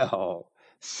not well,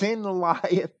 sin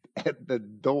lieth at the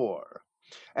door,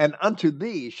 and unto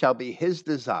thee shall be his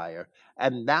desire,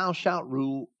 and thou shalt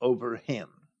rule over him."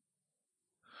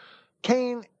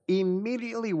 Cain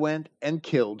immediately went and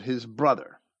killed his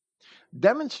brother,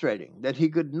 demonstrating that he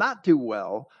could not do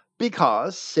well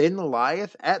because sin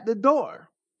lieth at the door.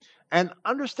 An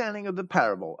understanding of the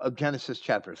parable of Genesis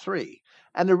chapter 3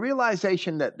 and the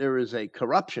realization that there is a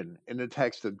corruption in the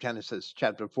text of Genesis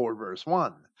chapter 4 verse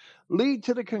 1 lead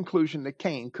to the conclusion that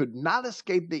Cain could not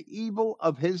escape the evil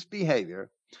of his behavior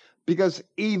because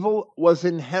evil was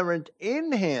inherent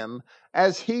in him,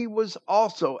 as he was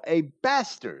also a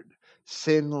bastard.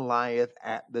 Sin lieth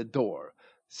at the door.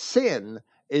 Sin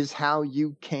is how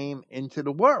you came into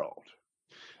the world.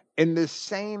 In this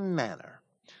same manner,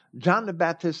 John the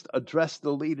Baptist addressed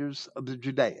the leaders of the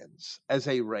Judeans as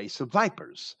a race of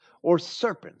vipers or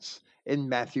serpents in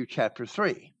Matthew chapter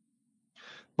 3.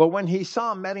 But when he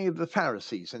saw many of the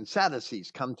Pharisees and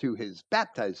Sadducees come to his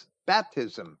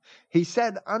baptism, he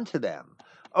said unto them,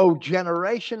 O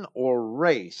generation or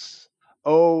race,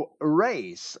 O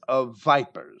race of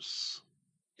vipers,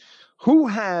 who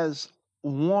has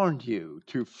warned you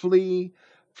to flee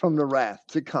from the wrath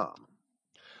to come?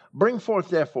 Bring forth,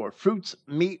 therefore, fruits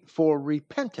meet for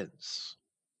repentance.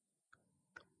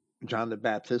 John the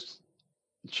Baptist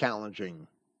challenging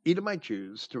Edomite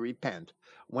Jews to repent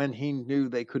when he knew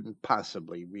they couldn't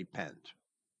possibly repent.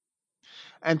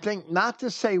 And think not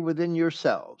to say within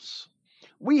yourselves,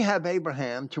 we have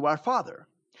Abraham to our father.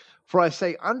 For I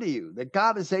say unto you that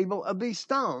God is able of these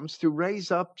stones to raise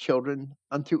up children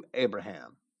unto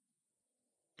Abraham.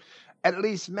 At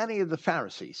least many of the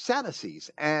Pharisees, Sadducees,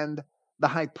 and the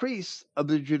high priests of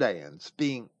the Judeans,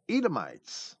 being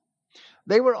Edomites,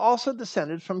 they were also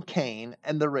descended from Cain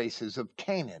and the races of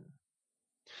Canaan.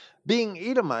 Being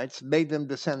Edomites made them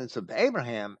descendants of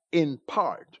Abraham in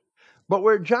part. But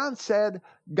where John said,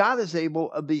 God is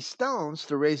able of these stones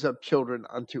to raise up children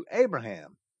unto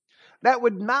Abraham, that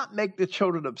would not make the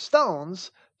children of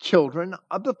stones children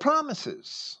of the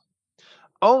promises.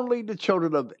 Only the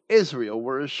children of Israel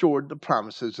were assured the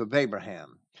promises of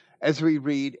Abraham, as we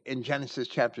read in Genesis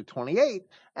chapter 28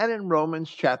 and in Romans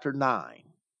chapter 9.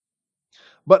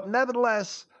 But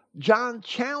nevertheless, John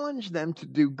challenged them to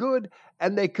do good,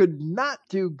 and they could not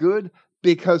do good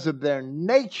because of their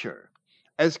nature,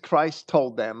 as Christ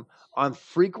told them on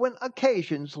frequent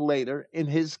occasions later in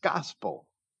his gospel.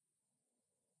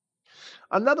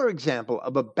 Another example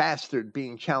of a bastard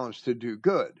being challenged to do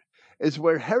good is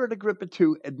where Herod Agrippa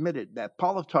II admitted that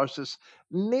Paul of Tarsus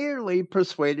nearly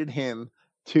persuaded him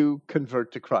to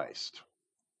convert to Christ.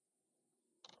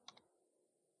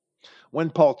 When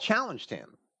Paul challenged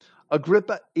him,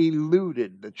 Agrippa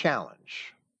eluded the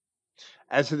challenge,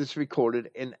 as it is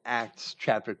recorded in Acts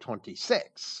chapter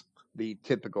 26, the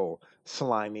typical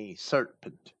slimy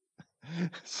serpent.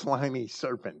 Slimy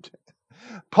serpent.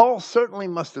 Paul certainly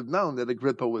must have known that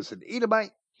Agrippa was an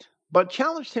Edomite, but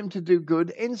challenged him to do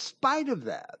good in spite of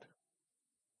that.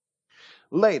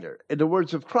 Later, in the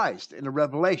words of Christ in the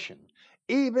Revelation,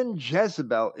 even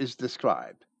Jezebel is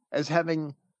described as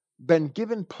having been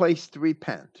given place to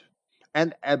repent,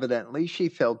 and evidently she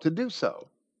failed to do so.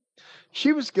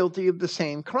 She was guilty of the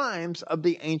same crimes of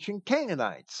the ancient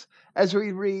Canaanites, as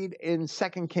we read in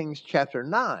 2 Kings chapter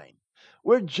 9,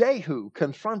 where Jehu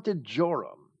confronted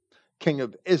Joram, king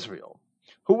of Israel,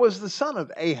 who was the son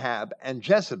of Ahab and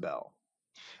Jezebel.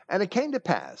 And it came to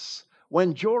pass,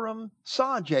 when Joram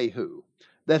saw Jehu,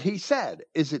 that he said,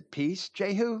 Is it peace,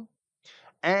 Jehu?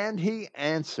 And he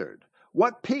answered,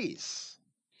 What peace?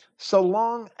 So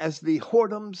long as the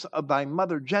whoredoms of thy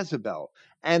mother Jezebel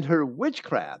and her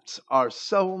witchcrafts are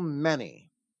so many.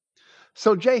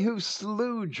 So Jehu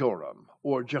slew Joram,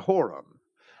 or Jehoram,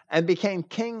 and became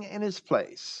king in his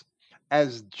place,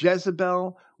 as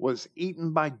Jezebel was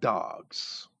eaten by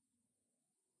dogs.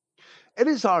 It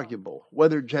is arguable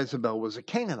whether Jezebel was a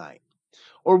Canaanite,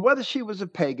 or whether she was a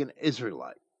pagan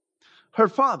Israelite. Her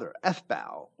father,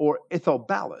 Ethbaal, or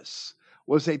Ithobalus,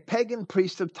 was a pagan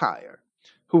priest of Tyre,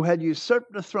 who had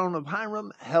usurped the throne of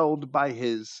Hiram held by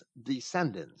his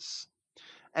descendants,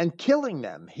 and killing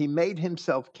them, he made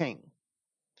himself king.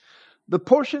 The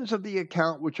portions of the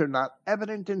account which are not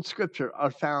evident in Scripture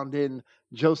are found in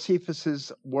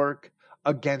Josephus's work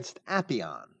Against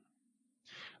Apion.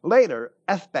 Later,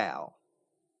 Ethbaal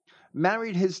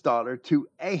married his daughter to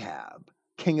Ahab,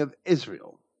 king of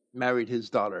Israel, married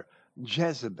his daughter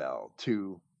Jezebel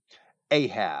to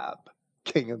Ahab,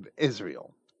 king of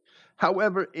Israel.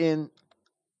 However, in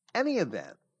any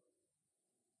event,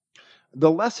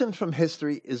 the lesson from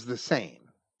history is the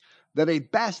same, that a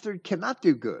bastard cannot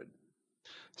do good.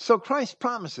 So Christ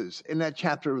promises in that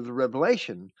chapter of the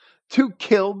Revelation to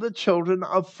kill the children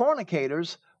of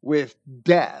fornicators with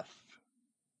death.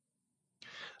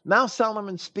 Now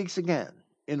Solomon speaks again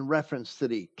in reference to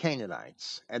the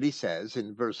Canaanites, and he says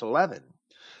in verse 11,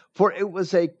 For it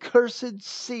was a cursed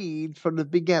seed from the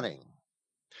beginning.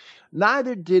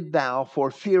 Neither did thou, for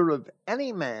fear of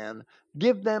any man,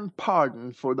 give them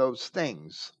pardon for those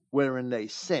things wherein they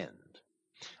sinned.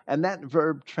 And that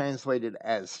verb translated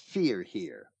as fear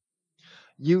here,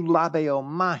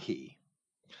 eulabeomahi,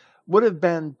 would have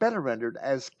been better rendered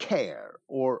as care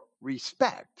or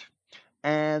respect.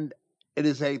 And it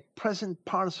is a present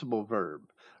participle verb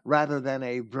rather than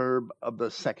a verb of the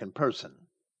second person.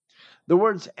 The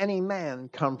words any man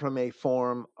come from a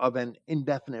form of an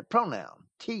indefinite pronoun,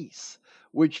 tis,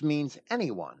 which means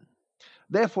anyone.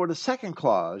 Therefore, the second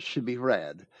clause should be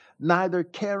read, Neither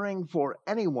caring for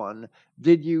anyone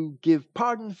did you give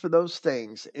pardon for those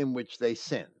things in which they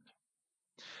sinned.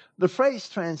 The phrase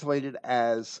translated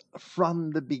as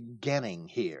from the beginning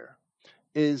here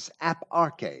is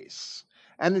aparches,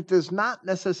 and it does not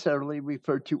necessarily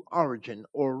refer to origin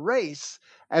or race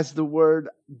as the word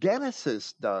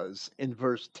Genesis does in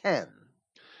verse 10.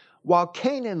 While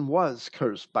Canaan was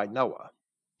cursed by Noah,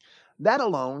 That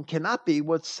alone cannot be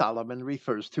what Solomon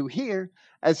refers to here,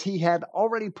 as he had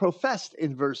already professed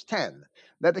in verse 10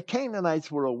 that the Canaanites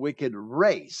were a wicked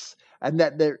race and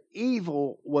that their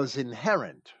evil was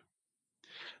inherent.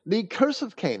 The curse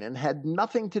of Canaan had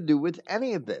nothing to do with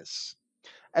any of this,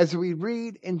 as we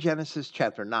read in Genesis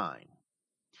chapter 9.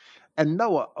 And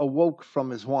Noah awoke from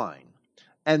his wine,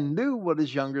 and knew what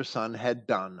his younger son had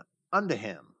done unto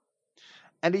him.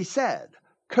 And he said,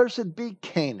 Cursed be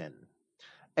Canaan,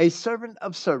 a servant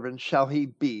of servants shall he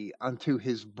be unto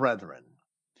his brethren.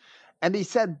 And he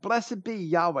said, Blessed be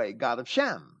Yahweh, God of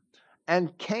Shem,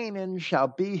 and Canaan shall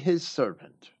be his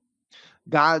servant.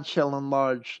 God shall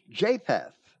enlarge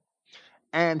Japheth,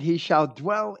 and he shall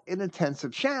dwell in the tents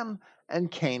of Shem,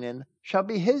 and Canaan shall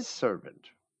be his servant.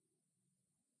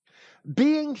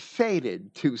 Being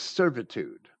fated to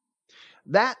servitude,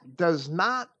 that does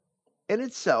not in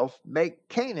itself make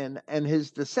Canaan and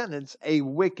his descendants a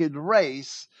wicked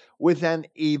race with an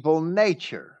evil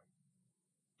nature.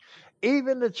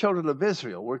 Even the children of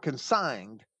Israel were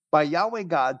consigned by Yahweh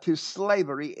God to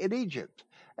slavery in Egypt,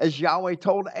 as Yahweh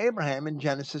told Abraham in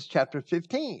Genesis chapter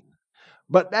 15.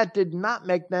 But that did not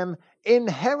make them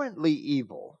inherently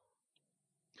evil.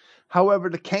 However,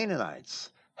 the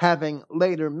Canaanites, having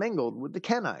later mingled with the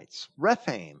Kenites,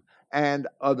 Rephaim, and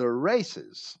other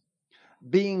races,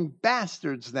 being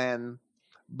bastards then,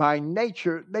 by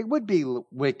nature, they would be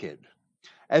wicked,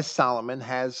 as Solomon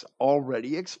has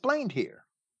already explained here.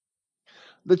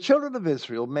 The children of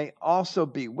Israel may also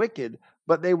be wicked,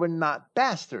 but they were not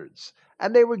bastards,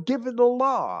 and they were given the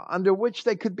law under which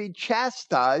they could be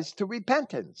chastised to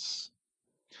repentance.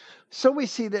 So we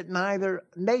see that neither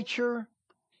nature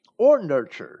or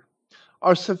nurture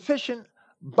are sufficient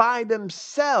by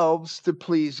themselves to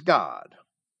please God.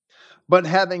 But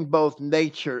having both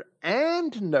nature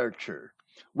and nurture,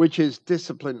 which is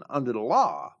discipline under the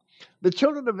law, the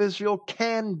children of Israel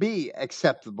can be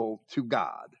acceptable to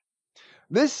God.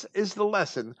 This is the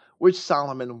lesson which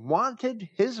Solomon wanted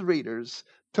his readers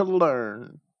to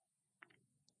learn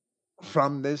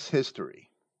from this history.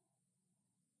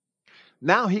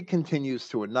 Now he continues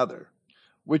to another,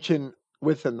 which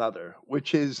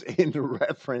is in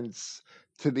reference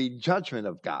to the judgment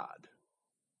of God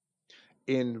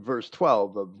in verse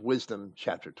 12 of Wisdom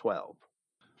chapter 12.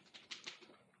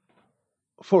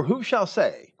 For who shall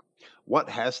say, What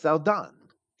hast thou done?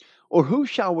 Or who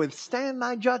shall withstand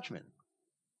thy judgment?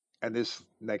 And this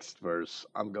next verse,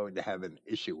 I'm going to have an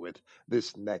issue with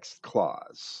this next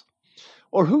clause.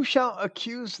 Or who shall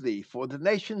accuse thee for the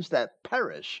nations that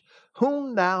perish,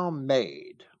 whom thou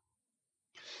made?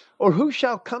 Or who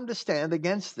shall come to stand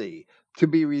against thee, to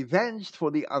be revenged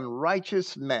for the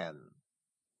unrighteous men?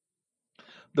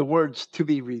 The words to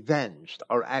be revenged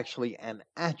are actually an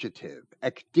adjective,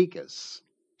 ekdikos,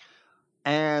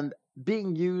 and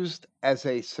being used as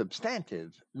a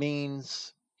substantive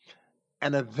means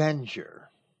an avenger.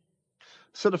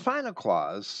 So the final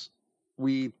clause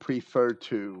we prefer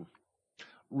to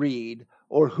read,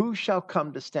 or who shall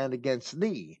come to stand against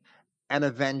thee, an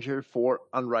avenger for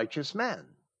unrighteous men.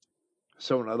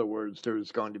 So in other words, there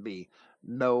is going to be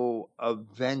no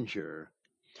avenger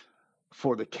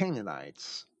for the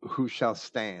Canaanites who shall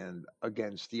stand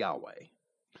against Yahweh.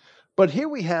 But here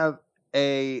we have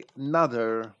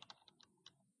another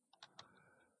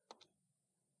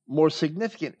more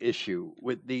significant issue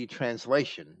with the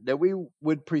translation that we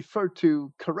would prefer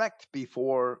to correct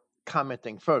before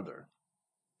commenting further.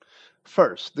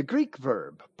 First, the Greek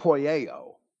verb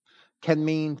poieo can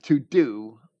mean to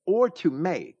do or to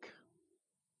make.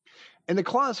 In the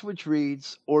clause which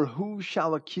reads, Or who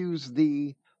shall accuse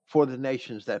thee for the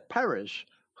nations that perish,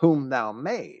 whom thou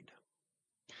made?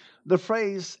 The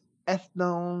phrase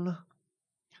ethnon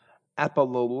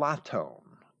apololaton,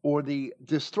 or the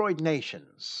destroyed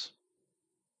nations,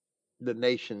 the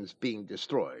nations being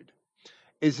destroyed,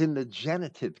 is in the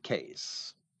genitive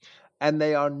case, and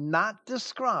they are not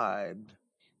described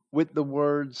with the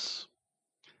words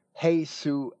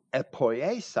Jesu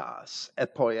epoiesas.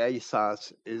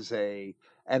 Epoiesas is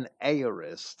an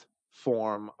aorist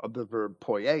form of the verb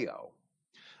poieo.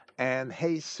 And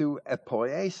Jesu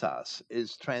epoiesas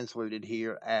is translated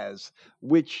here as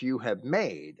which you have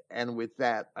made, and with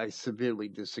that I severely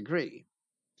disagree.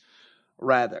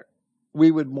 Rather, we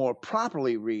would more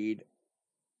properly read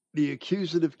the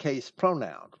accusative case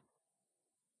pronoun,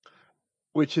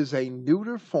 which is a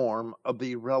neuter form of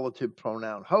the relative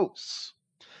pronoun hos,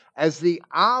 as the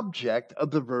object of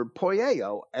the verb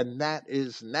poieo, and that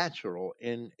is natural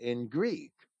in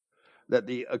Greek, that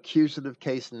the accusative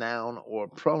case noun or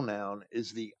pronoun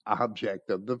is the object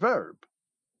of the verb.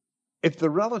 If the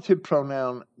relative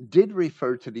pronoun did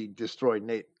refer to the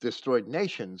destroyed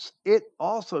nations, it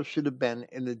also should have been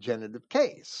in the genitive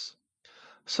case.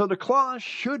 So the clause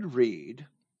should read,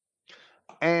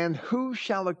 "And who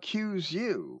shall accuse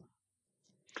you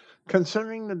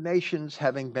concerning the nations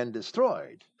having been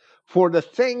destroyed for the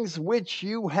things which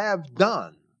you have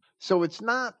done?" So it's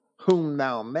not whom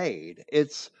thou made,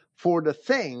 it's for the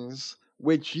things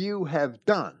which you have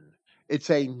done. It's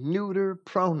a neuter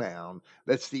pronoun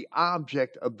that's the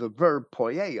object of the verb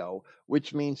poieo,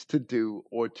 which means to do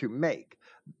or to make.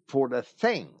 For the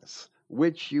things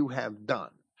which you have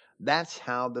done. That's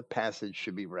how the passage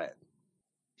should be read.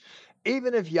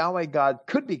 Even if Yahweh God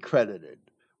could be credited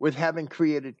with having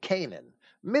created Canaan,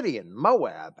 Midian,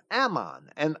 Moab, Ammon,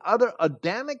 and other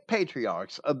Adamic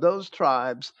patriarchs of those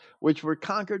tribes which were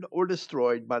conquered or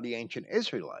destroyed by the ancient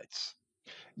Israelites,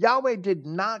 Yahweh did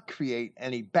not create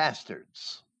any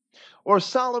bastards, or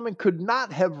Solomon could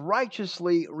not have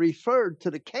righteously referred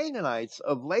to the Canaanites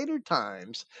of later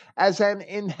times as an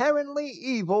inherently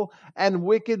evil and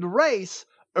wicked race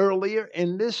earlier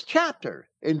in this chapter,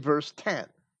 in verse 10.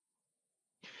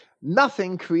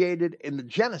 Nothing created in the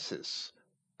Genesis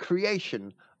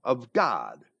creation of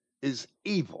God is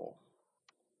evil.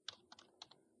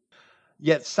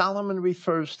 Yet Solomon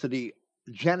refers to the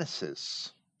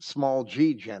Genesis, small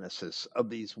g Genesis, of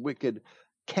these wicked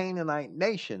Canaanite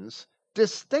nations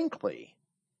distinctly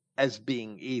as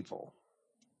being evil.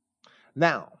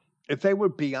 Now, if they were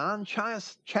beyond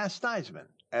chastisement,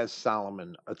 as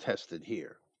Solomon attested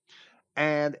here,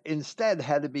 and instead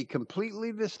had to be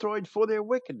completely destroyed for their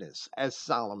wickedness, as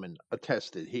Solomon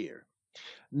attested here,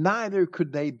 neither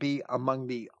could they be among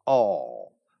the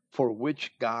all for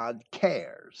which God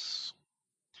cares.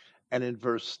 And in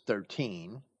verse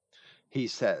 13, he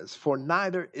says, "For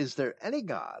neither is there any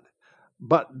God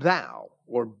but thou,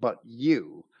 or but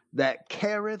you, that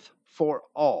careth for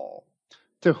all,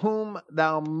 to whom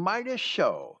thou mightest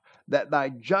show that thy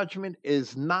judgment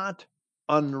is not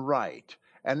unright."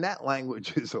 And that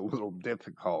language is a little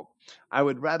difficult. I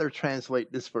would rather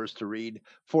translate this verse to read,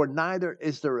 "For neither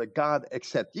is there a God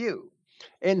except you,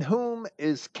 in whom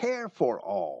is care for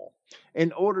all,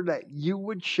 in order that you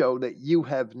would show that you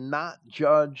have not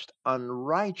judged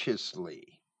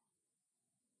unrighteously."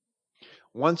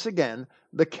 Once again,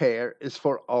 the care is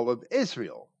for all of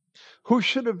Israel, who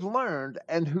should have learned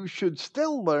and who should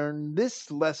still learn this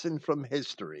lesson from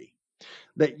history,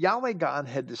 that Yahweh God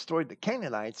had destroyed the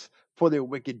Canaanites for their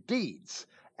wicked deeds,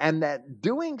 and that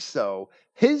doing so,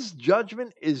 his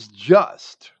judgment is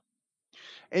just.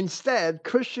 Instead,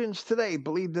 Christians today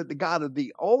believe that the God of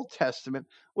the Old Testament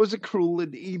was a cruel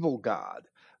and evil God,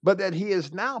 but that he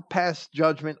has now passed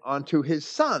judgment onto his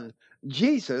son,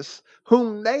 Jesus,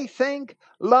 whom they think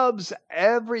loves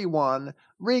everyone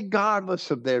regardless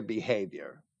of their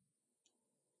behavior.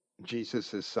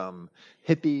 Jesus is some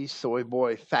hippie, soy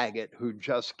boy faggot who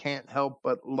just can't help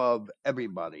but love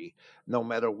everybody, no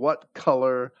matter what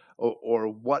color or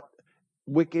what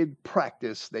wicked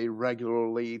practice they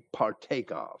regularly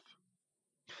partake of.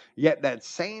 Yet that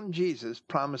same Jesus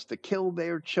promised to kill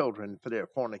their children for their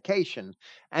fornication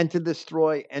and to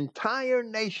destroy entire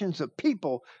nations of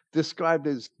people described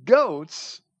as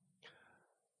goats,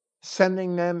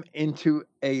 sending them into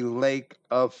a lake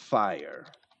of fire.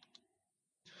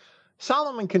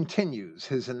 Solomon continues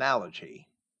his analogy.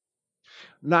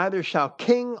 "Neither shall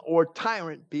king or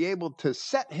tyrant be able to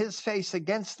set his face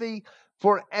against thee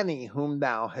for any whom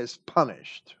thou hast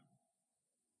punished."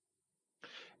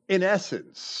 In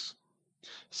essence,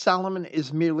 Solomon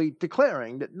is merely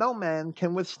declaring that no man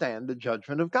can withstand the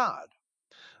judgment of God.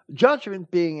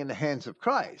 Judgment being in the hands of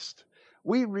Christ,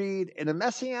 we read in a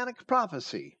messianic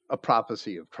prophecy, a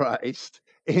prophecy of Christ,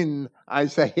 in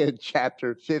Isaiah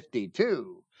chapter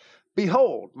 52,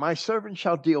 "Behold, my servant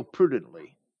shall deal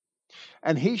prudently,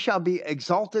 and he shall be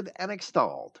exalted and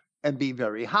extolled, and be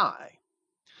very high.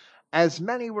 As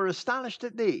many were astonished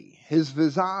at thee, his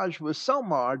visage was so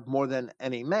marred more than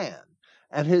any man,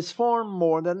 and his form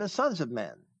more than the sons of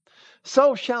men.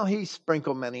 So shall he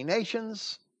sprinkle many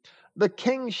nations. The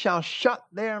kings shall shut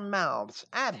their mouths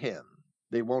at him."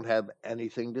 They won't have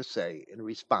anything to say in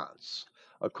response,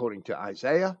 according to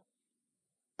Isaiah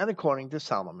and according to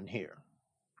Solomon here.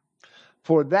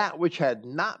 "For that which had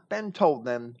not been told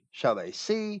them shall they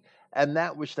see, and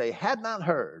that which they had not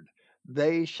heard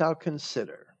they shall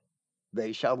consider."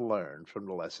 They shall learn from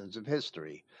the lessons of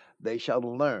history. They shall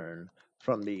learn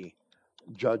from the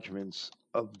judgments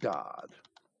of God.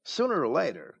 Sooner or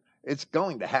later, it's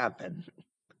going to happen.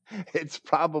 It's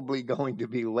probably going to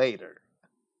be later.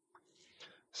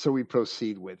 So we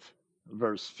proceed with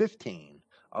verse 15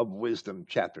 of Wisdom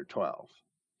chapter 12.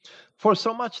 For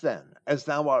so much then, as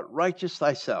thou art righteous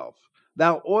thyself,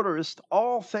 thou orderest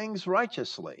all things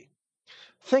righteously,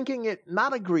 thinking it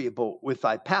not agreeable with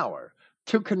thy power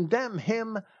to condemn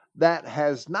him that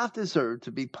has not deserved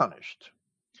to be punished.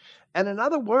 And in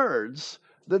other words,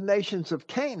 the nations of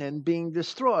Canaan being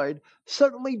destroyed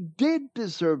certainly did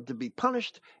deserve to be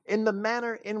punished in the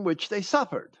manner in which they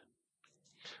suffered.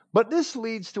 But this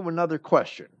leads to another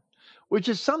question, which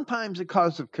is sometimes a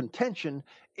cause of contention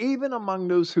even among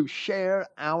those who share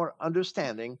our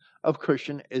understanding of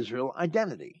Christian Israel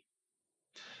identity.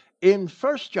 In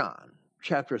 1 John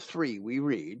chapter 3, we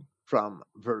read from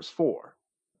verse 4,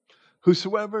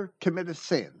 whosoever committeth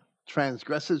sin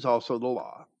transgresses also the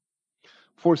law,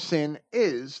 for sin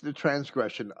is the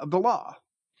transgression of the law.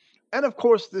 And of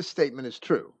course, this statement is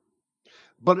true,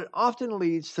 but it often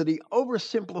leads to the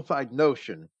oversimplified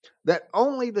notion that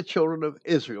only the children of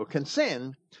Israel can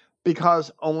sin because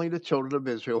only the children of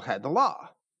Israel had the law.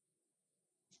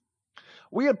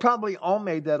 We had probably all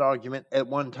made that argument at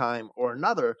one time or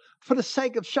another for the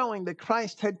sake of showing that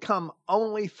Christ had come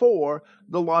only for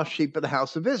the lost sheep of the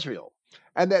house of Israel,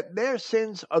 and that their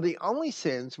sins are the only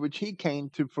sins which he came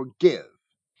to forgive.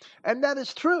 And that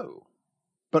is true,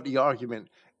 but the argument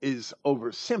is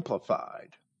oversimplified.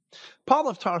 Paul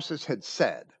of Tarsus had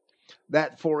said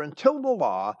that for until the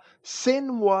law,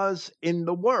 sin was in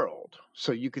the world.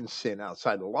 So you can sin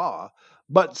outside the law,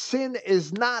 but sin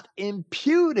is not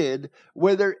imputed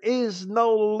where there is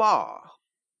no law.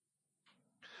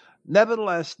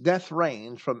 Nevertheless, death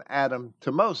reigned from Adam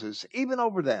to Moses, even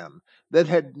over them that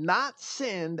had not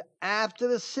sinned after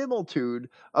the similitude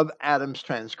of Adam's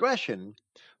transgression,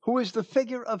 who is the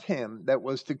figure of him that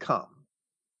was to come.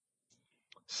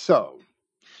 So,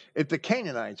 if the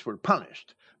Canaanites were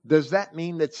punished, does that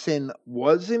mean that sin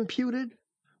was imputed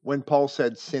when Paul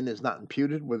said sin is not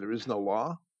imputed where there is no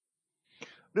law?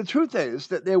 The truth is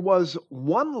that there was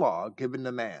one law given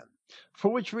to man,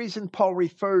 for which reason Paul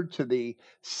referred to the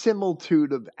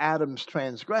similitude of Adam's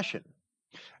transgression,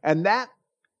 and that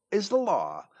is the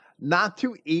law not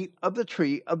to eat of the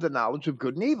tree of the knowledge of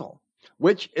good and evil,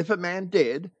 which if a man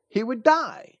did, he would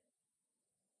die.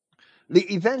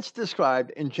 The events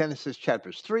described in Genesis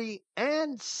chapters 3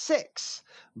 and 6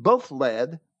 both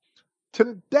led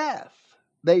to death.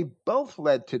 They both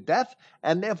led to death,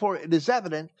 and therefore it is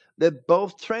evident that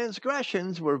both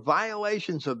transgressions were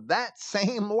violations of that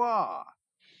same law.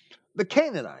 The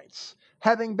Canaanites,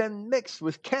 having been mixed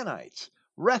with Kenites,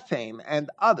 Rephaim, and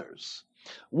others,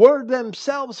 were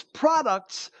themselves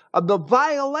products of the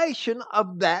violation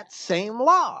of that same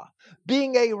law,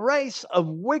 being a race of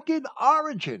wicked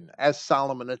origin, as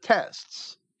Solomon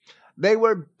attests. They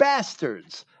were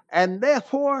bastards, and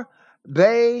therefore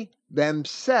they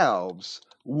themselves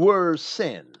were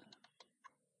sin.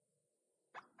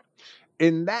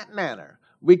 In that manner,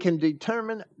 we can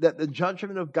determine that the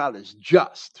judgment of God is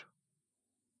just.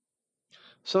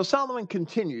 So Solomon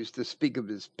continues to speak of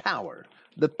his power,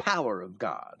 the power of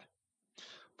God.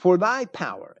 For thy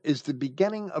power is the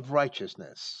beginning of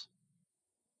righteousness,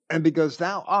 and because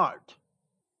thou art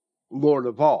Lord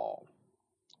of all,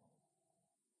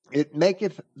 it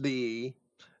maketh thee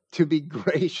to be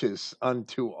gracious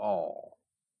unto all.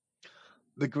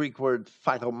 The Greek word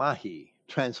phytomahi,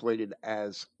 translated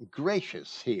as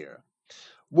gracious here,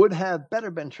 would have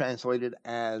better been translated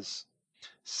as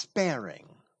sparing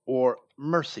or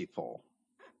merciful.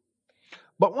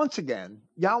 But once again,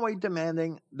 Yahweh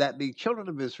demanding that the children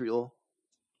of Israel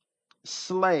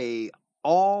slay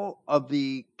all of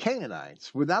the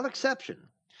Canaanites without exception,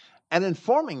 and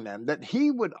informing them that he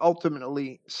would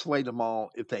ultimately slay them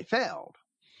all if they failed.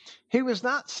 He was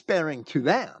not sparing to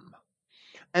them,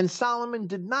 and Solomon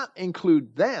did not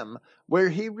include them where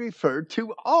he referred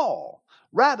to all.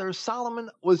 Rather, Solomon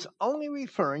was only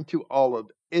referring to all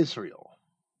of Israel.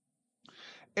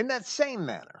 In that same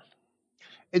manner,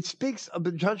 it speaks of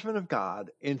the judgment of God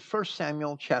in 1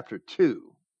 Samuel chapter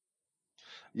 2.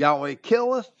 Yahweh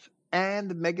killeth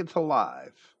and maketh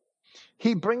alive.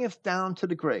 He bringeth down to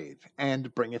the grave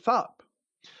and bringeth up.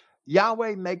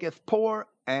 Yahweh maketh poor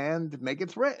and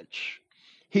maketh rich.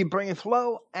 He bringeth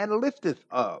low and lifteth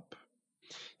up.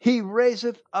 He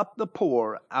raiseth up the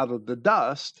poor out of the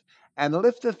dust and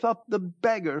lifteth up the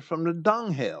beggar from the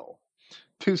dunghill,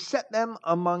 to set them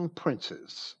among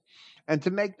princes, and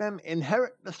to make them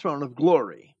inherit the throne of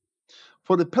glory.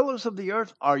 For the pillars of the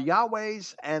earth are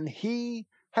Yahweh's, and he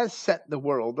has set the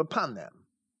world upon them.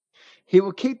 He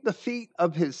will keep the feet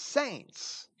of his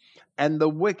saints, and the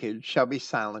wicked shall be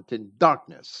silent in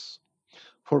darkness.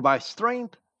 For by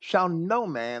strength shall no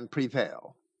man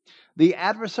prevail. The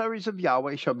adversaries of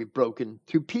Yahweh shall be broken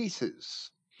to pieces.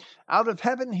 Out of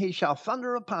heaven he shall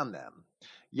thunder upon them.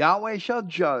 Yahweh shall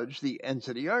judge the ends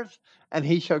of the earth, and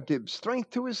he shall give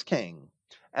strength to his king,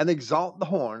 and exalt the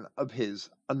horn of his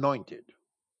anointed.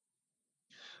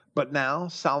 But now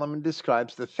Solomon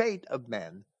describes the fate of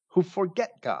men who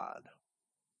forget God.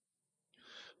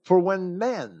 For when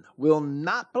men will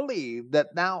not believe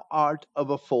that thou art of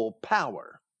a full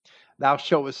power, thou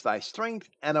showest thy strength,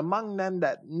 and among them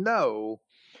that know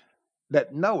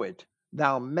it,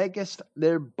 thou makest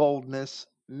their boldness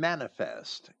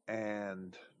manifest.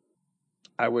 And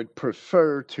I would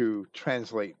prefer to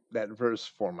translate that verse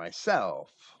for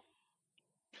myself.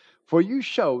 For you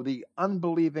show the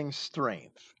unbelieving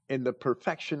strength in the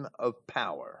perfection of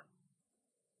power.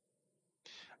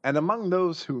 And among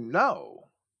those who know,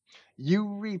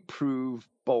 you reprove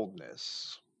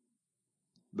boldness.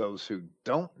 Those who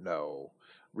don't know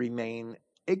remain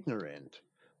ignorant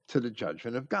to the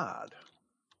judgment of God.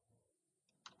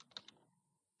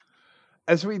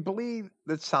 As we believe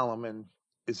that Solomon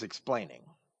is explaining,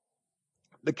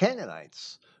 the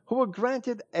Canaanites, who were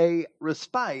granted a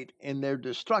respite in their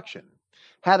destruction,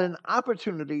 had an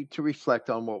opportunity to reflect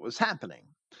on what was happening.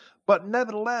 But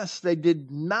nevertheless, they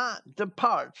did not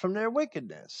depart from their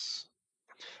wickedness.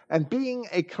 And being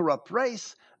a corrupt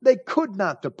race, they could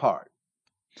not depart.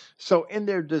 So in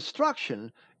their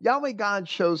destruction, Yahweh God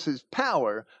shows his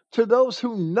power to those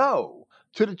who know,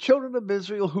 to the children of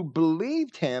Israel who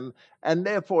believed him and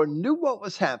therefore knew what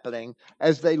was happening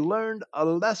as they learned a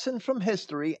lesson from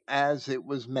history as it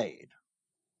was made.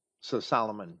 So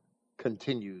Solomon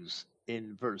continues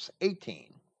in verse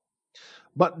 18.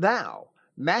 But thou,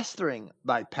 mastering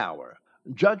thy power,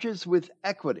 judges with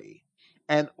equity,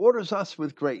 and orders us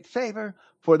with great favor,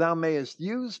 for thou mayest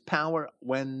use power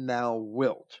when thou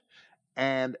wilt.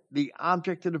 And the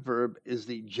object of the verb is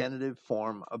the genitive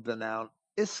form of the noun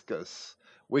ischus,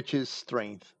 which is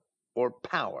strength or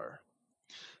power.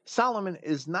 Solomon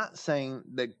is not saying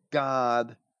that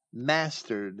God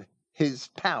mastered his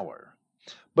power,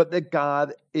 but that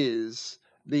God is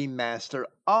the master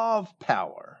of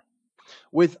power.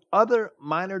 With other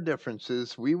minor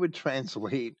differences, we would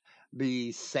translate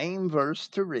the same verse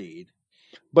to read,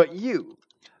 but you,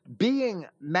 being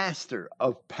master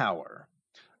of power,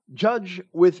 judge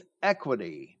with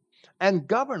equity, and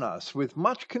govern us with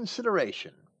much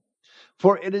consideration,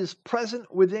 for it is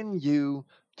present within you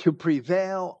to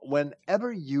prevail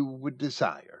whenever you would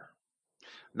desire.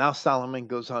 Now Solomon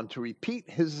goes on to repeat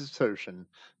his assertion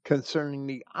concerning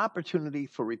the opportunity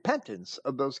for repentance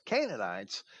of those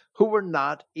Canaanites who were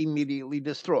not immediately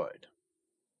destroyed.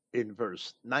 In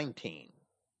verse 19,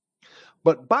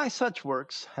 but by such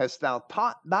works hast thou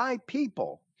taught thy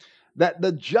people that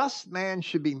the just man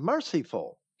should be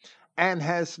merciful, and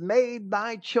hast made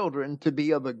thy children to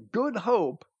be of a good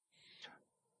hope,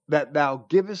 that thou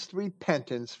givest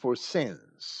repentance for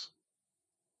sins.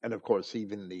 And of course,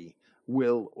 even the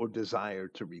will or desire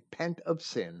to repent of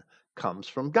sin comes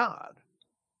from God.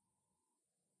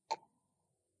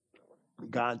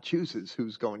 God chooses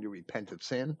who's going to repent of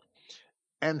sin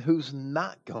and who's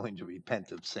not going to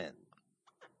repent of sin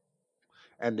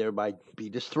and thereby be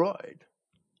destroyed.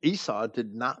 Esau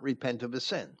did not repent of his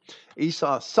sin.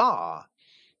 Esau saw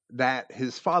that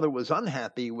his father was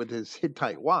unhappy with his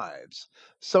Hittite wives.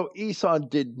 So Esau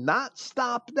did not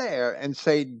stop there and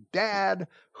say, Dad,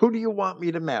 who do you want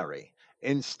me to marry?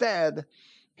 Instead,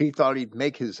 he thought he'd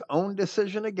make his own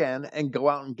decision again and go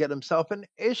out and get himself an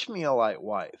Ishmaelite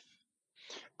wife.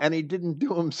 And he didn't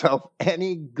do himself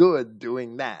any good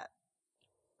doing that.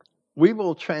 We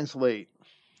will translate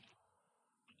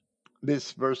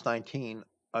this verse 19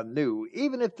 anew,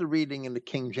 even if the reading in the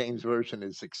King James Version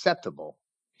is acceptable.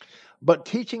 But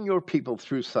teaching your people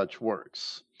through such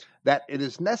works, that it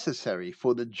is necessary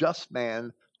for the just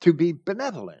man to be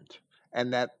benevolent.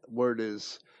 And that word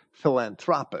is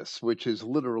philanthropos, which is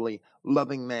literally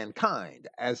loving mankind,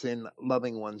 as in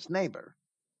loving one's neighbor.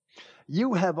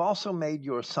 You have also made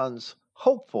your sons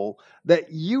hopeful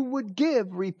that you would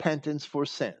give repentance for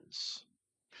sins.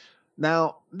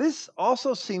 Now, this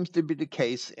also seems to be the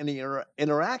case in the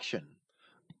interaction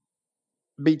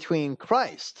between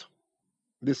Christ.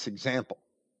 This example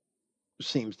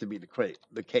seems to be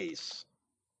the case.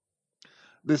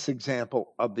 This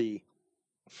example of the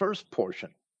first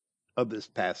portion of this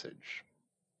passage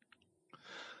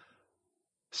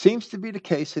seems to be the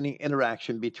case in the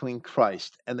interaction between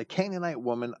Christ and the Canaanite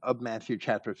woman of Matthew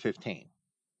chapter 15.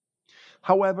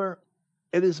 However,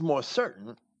 it is more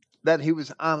certain that he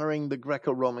was honoring the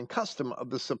Greco-Roman custom of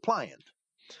the suppliant.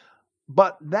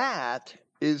 But that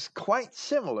is quite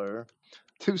similar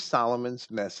to Solomon's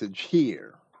message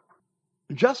here.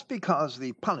 Just because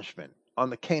the punishment on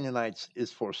the Canaanites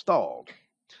is forestalled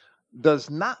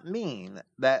does not mean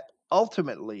that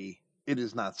ultimately it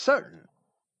is not certain,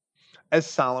 as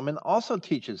Solomon also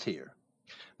teaches here,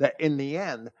 that in the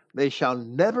end they shall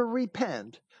never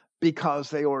repent because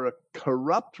they were a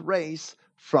corrupt race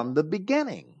from the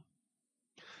beginning.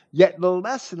 Yet the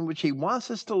lesson which he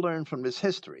wants us to learn from this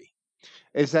history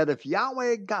is that if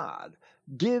Yahweh God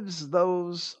gives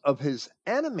those of his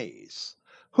enemies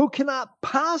who cannot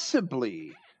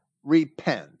possibly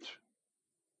repent,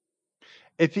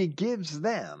 if he gives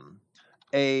them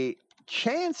a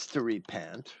chance to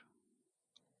repent,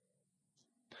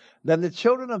 then the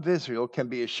children of Israel can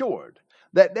be assured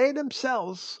that they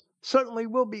themselves certainly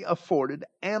will be afforded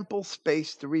ample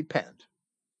space to repent.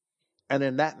 And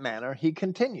in that manner he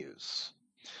continues,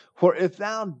 for if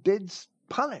thou didst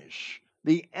punish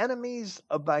the enemies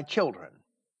of thy children,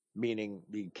 meaning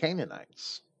the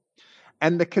Canaanites,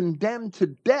 and the condemned to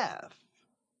death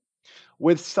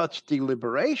with such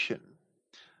deliberation,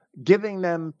 giving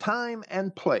them time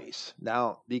and place.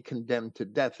 Now, the condemned to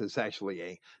death is actually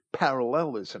a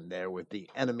parallelism there with the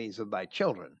enemies of thy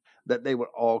children, that they were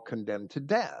all condemned to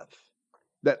death.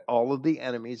 That all of the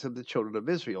enemies of the children of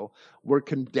Israel were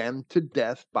condemned to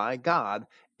death by God,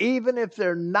 even if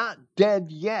they're not dead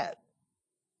yet.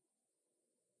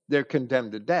 They're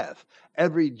condemned to death.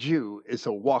 Every Jew is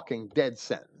a walking dead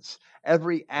sentence.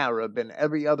 Every Arab and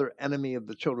every other enemy of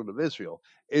the children of Israel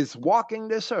is walking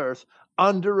this earth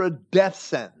under a death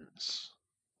sentence.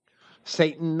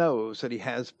 Satan knows that he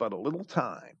has but a little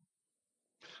time.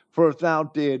 For if thou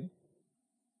did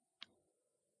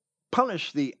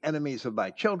punish the enemies of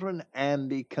thy children and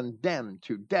the condemned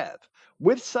to death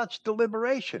with such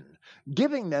deliberation,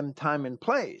 giving them time and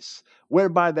place,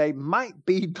 whereby they might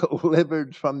be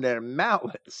delivered from their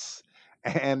malice.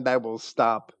 And I will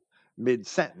stop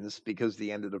mid-sentence because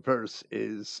the end of the verse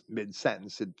is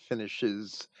mid-sentence. It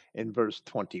finishes in verse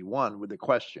 21 with a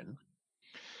question.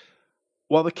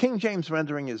 While the King James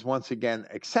rendering is once again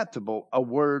acceptable, a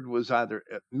word was either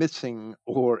missing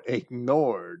or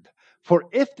ignored. For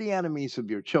if the enemies of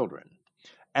your children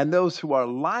and those who are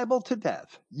liable to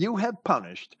death you have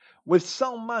punished with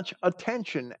so much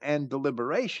attention and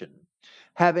deliberation,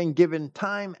 having given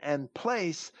time and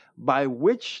place by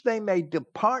which they may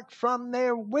depart from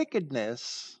their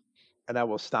wickedness. And I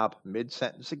will stop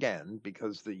mid-sentence again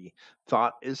because the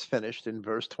thought is finished in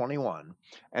verse 21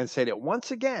 and say that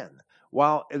once again,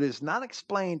 while it is not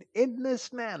explained in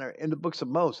this manner in the books of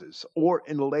Moses or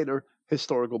in the later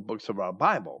historical books of our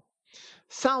Bible,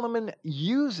 Solomon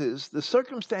uses the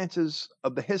circumstances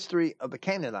of the history of the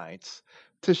Canaanites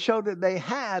to show that they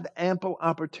had ample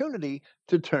opportunity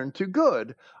to turn to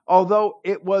good, although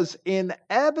it was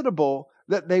inevitable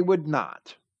that they would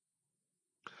not.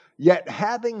 Yet,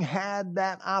 having had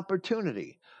that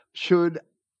opportunity, should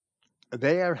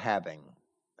their having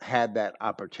had that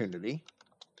opportunity,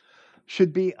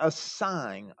 should be a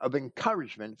sign of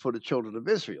encouragement for the children of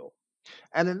Israel.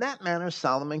 And in that manner,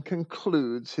 Solomon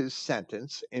concludes his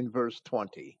sentence in verse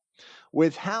 20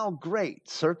 with how great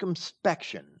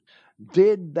circumspection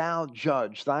did thou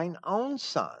judge thine own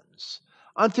sons,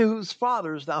 unto whose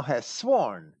fathers thou hast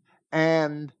sworn,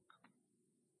 and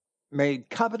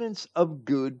made covenants of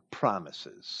good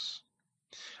promises.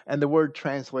 And the word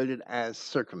translated as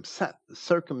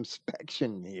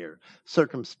circumspection here,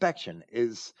 circumspection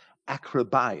is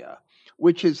akribia,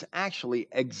 which is actually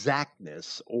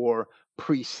exactness or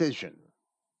precision.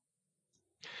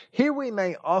 Here we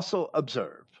may also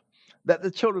observe that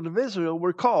the children of Israel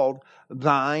were called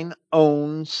thine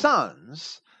own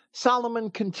sons, Solomon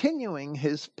continuing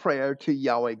his prayer to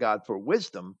Yahweh God for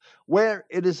wisdom, where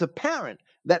it is apparent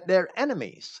that their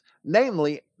enemies,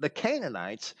 namely the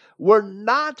Canaanites, were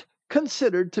not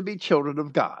considered to be children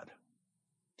of God.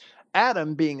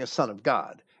 Adam being a son of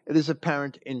God, it is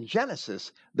apparent in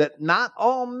Genesis that not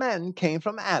all men came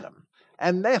from Adam,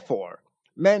 and therefore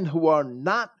men who are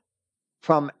not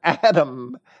from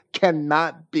Adam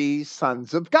cannot be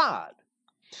sons of God.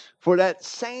 For that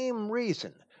same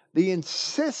reason, the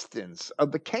insistence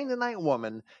of the Canaanite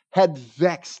woman had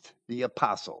vexed the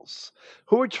apostles,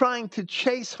 who were trying to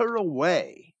chase her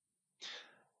away.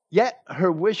 Yet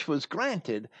her wish was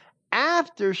granted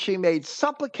after she made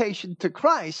supplication to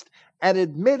Christ and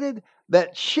admitted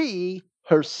that she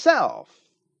herself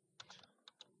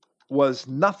was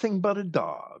nothing but a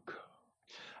dog.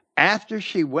 After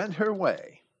she went her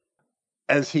way,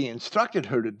 as he instructed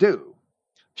her to do,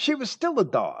 she was still a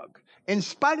dog, in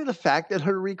spite of the fact that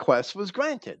her request was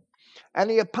granted. And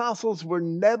the apostles were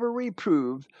never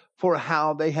reproved for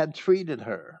how they had treated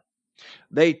her.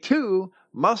 They too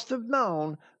must have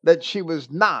known that she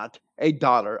was not a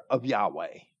daughter of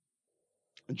Yahweh,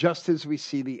 just as we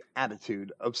see the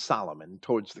attitude of Solomon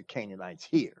towards the Canaanites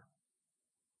here.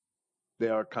 They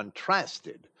are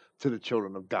contrasted to the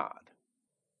children of God.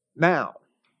 Now,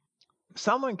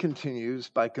 Solomon continues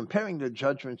by comparing the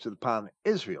judgments upon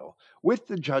Israel with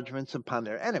the judgments upon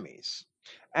their enemies,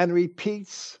 and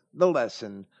repeats the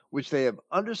lesson which they have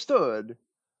understood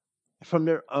from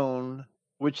their own,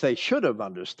 which they should have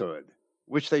understood,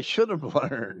 which they should have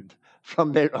learned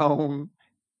from their own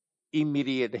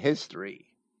immediate history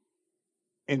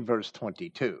in verse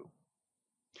 22.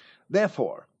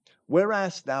 Therefore,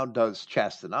 whereas thou dost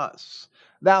chasten us,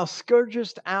 thou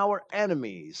scourgest our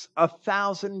enemies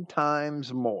 1,000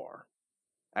 times more.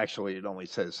 Actually, it only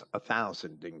says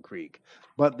 1,000 in Greek,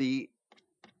 but the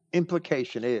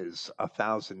implication is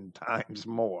 1,000 times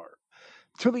more,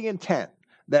 to the intent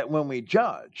that when we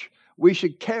judge, we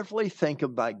should carefully think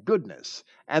of thy goodness,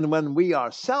 and when we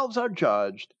ourselves are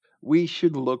judged, we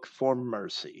should look for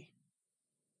mercy.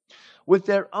 With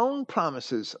their own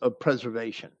promises of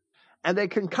preservation, and a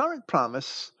concurrent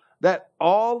promise that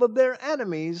all of their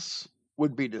enemies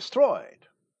would be destroyed,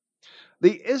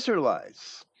 the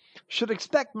Israelites should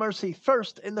expect mercy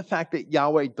first in the fact that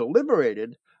Yahweh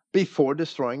deliberated before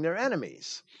destroying their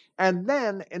enemies, and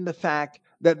then in the fact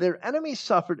that their enemies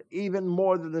suffered even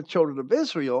more than the children of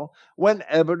Israel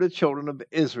whenever the children of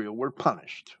Israel were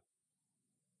punished.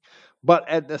 But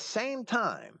at the same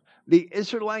time, the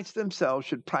Israelites themselves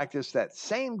should practice that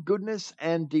same goodness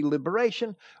and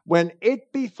deliberation when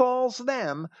it befalls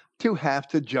them to have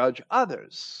to judge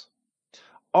others.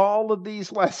 All of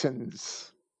these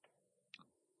lessons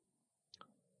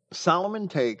Solomon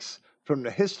takes from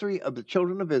the history of the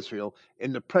children of Israel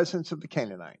in the presence of the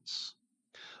Canaanites.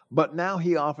 But now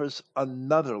he offers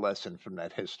another lesson from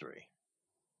that history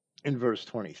in verse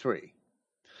 23.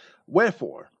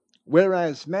 Wherefore,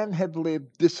 whereas men have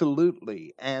lived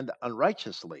dissolutely and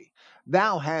unrighteously,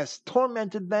 thou hast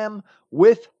tormented them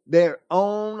with their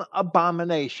own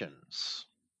abominations.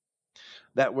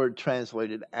 That word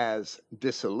translated as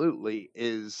dissolutely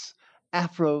is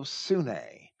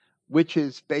aphrosune, which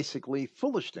is basically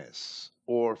foolishness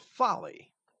or folly.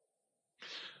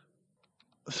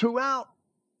 Throughout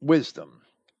Wisdom,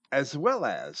 as well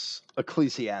as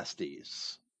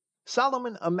Ecclesiastes,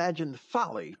 Solomon imagined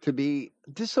folly to be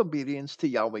disobedience to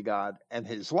Yahweh God and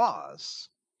his laws.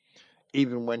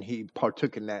 Even when he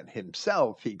partook in that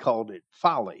himself, he called it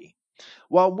folly.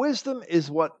 While wisdom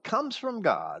is what comes from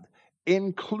God,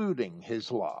 including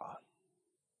his law.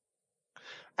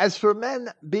 As for men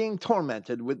being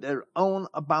tormented with their own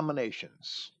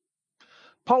abominations,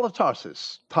 Paul of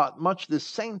Tarsus taught much the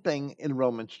same thing in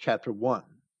Romans chapter 1,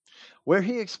 where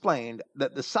he explained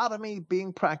that the sodomy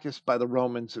being practiced by the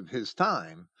Romans of his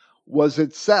time was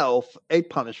itself a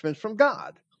punishment from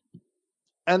God,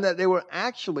 and that they were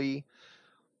actually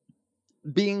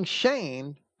being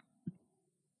shamed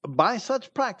by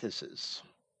such practices,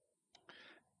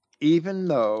 even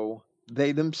though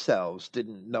they themselves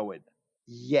didn't know it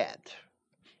yet.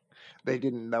 They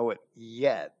didn't know it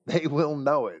yet. They will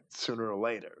know it sooner or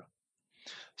later.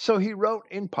 So he wrote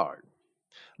in part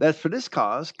that for this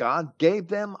cause God gave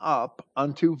them up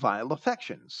unto vile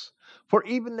affections. For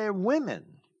even their women,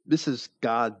 this is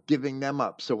God giving them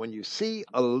up. So when you see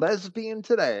a lesbian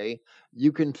today,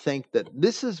 you can think that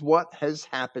this is what has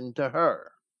happened to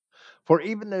her. For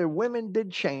even their women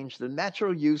did change the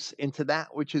natural use into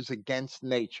that which is against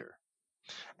nature.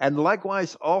 And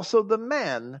likewise also the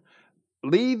men,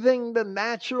 leaving the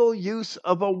natural use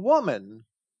of a woman,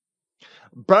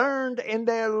 burned in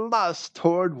their lust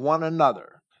toward one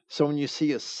another. So when you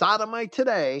see a sodomite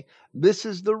today, this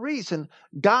is the reason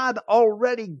God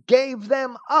already gave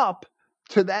them up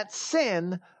to that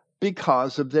sin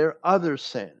because of their other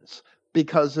sins,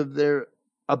 because of their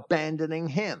abandoning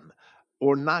him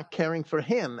or not caring for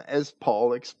him, as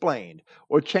Paul explained,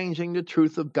 or changing the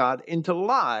truth of God into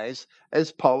lies,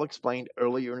 as Paul explained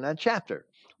earlier in that chapter.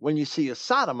 When you see a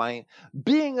sodomite,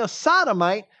 being a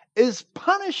sodomite is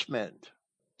punishment.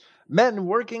 Men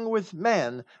working with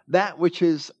men that which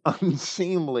is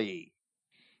unseemly,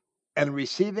 and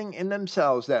receiving in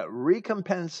themselves that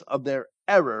recompense of their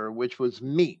error which was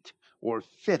meet or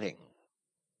fitting.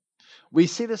 We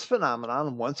see this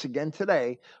phenomenon once again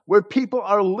today, where people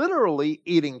are literally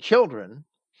eating children,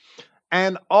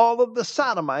 and all of the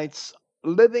sodomites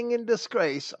living in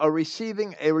disgrace are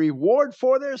receiving a reward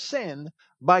for their sin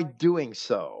by doing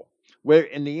so, where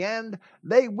in the end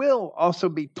they will also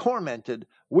be tormented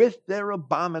with their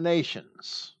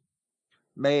abominations.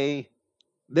 May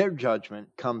their judgment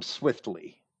come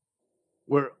swiftly.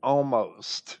 We're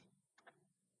almost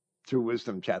through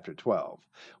Wisdom chapter 12.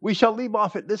 We shall leave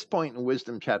off at this point in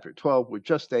Wisdom chapter 12 with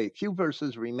just a few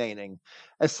verses remaining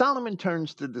as Solomon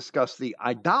turns to discuss the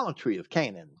idolatry of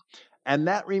Canaan And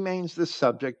that remains the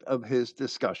subject of his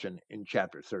discussion in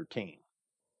chapter 13.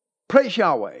 Praise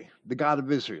Yahweh, the God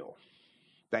of Israel.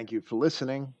 Thank you for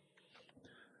listening,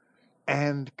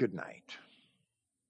 and good night.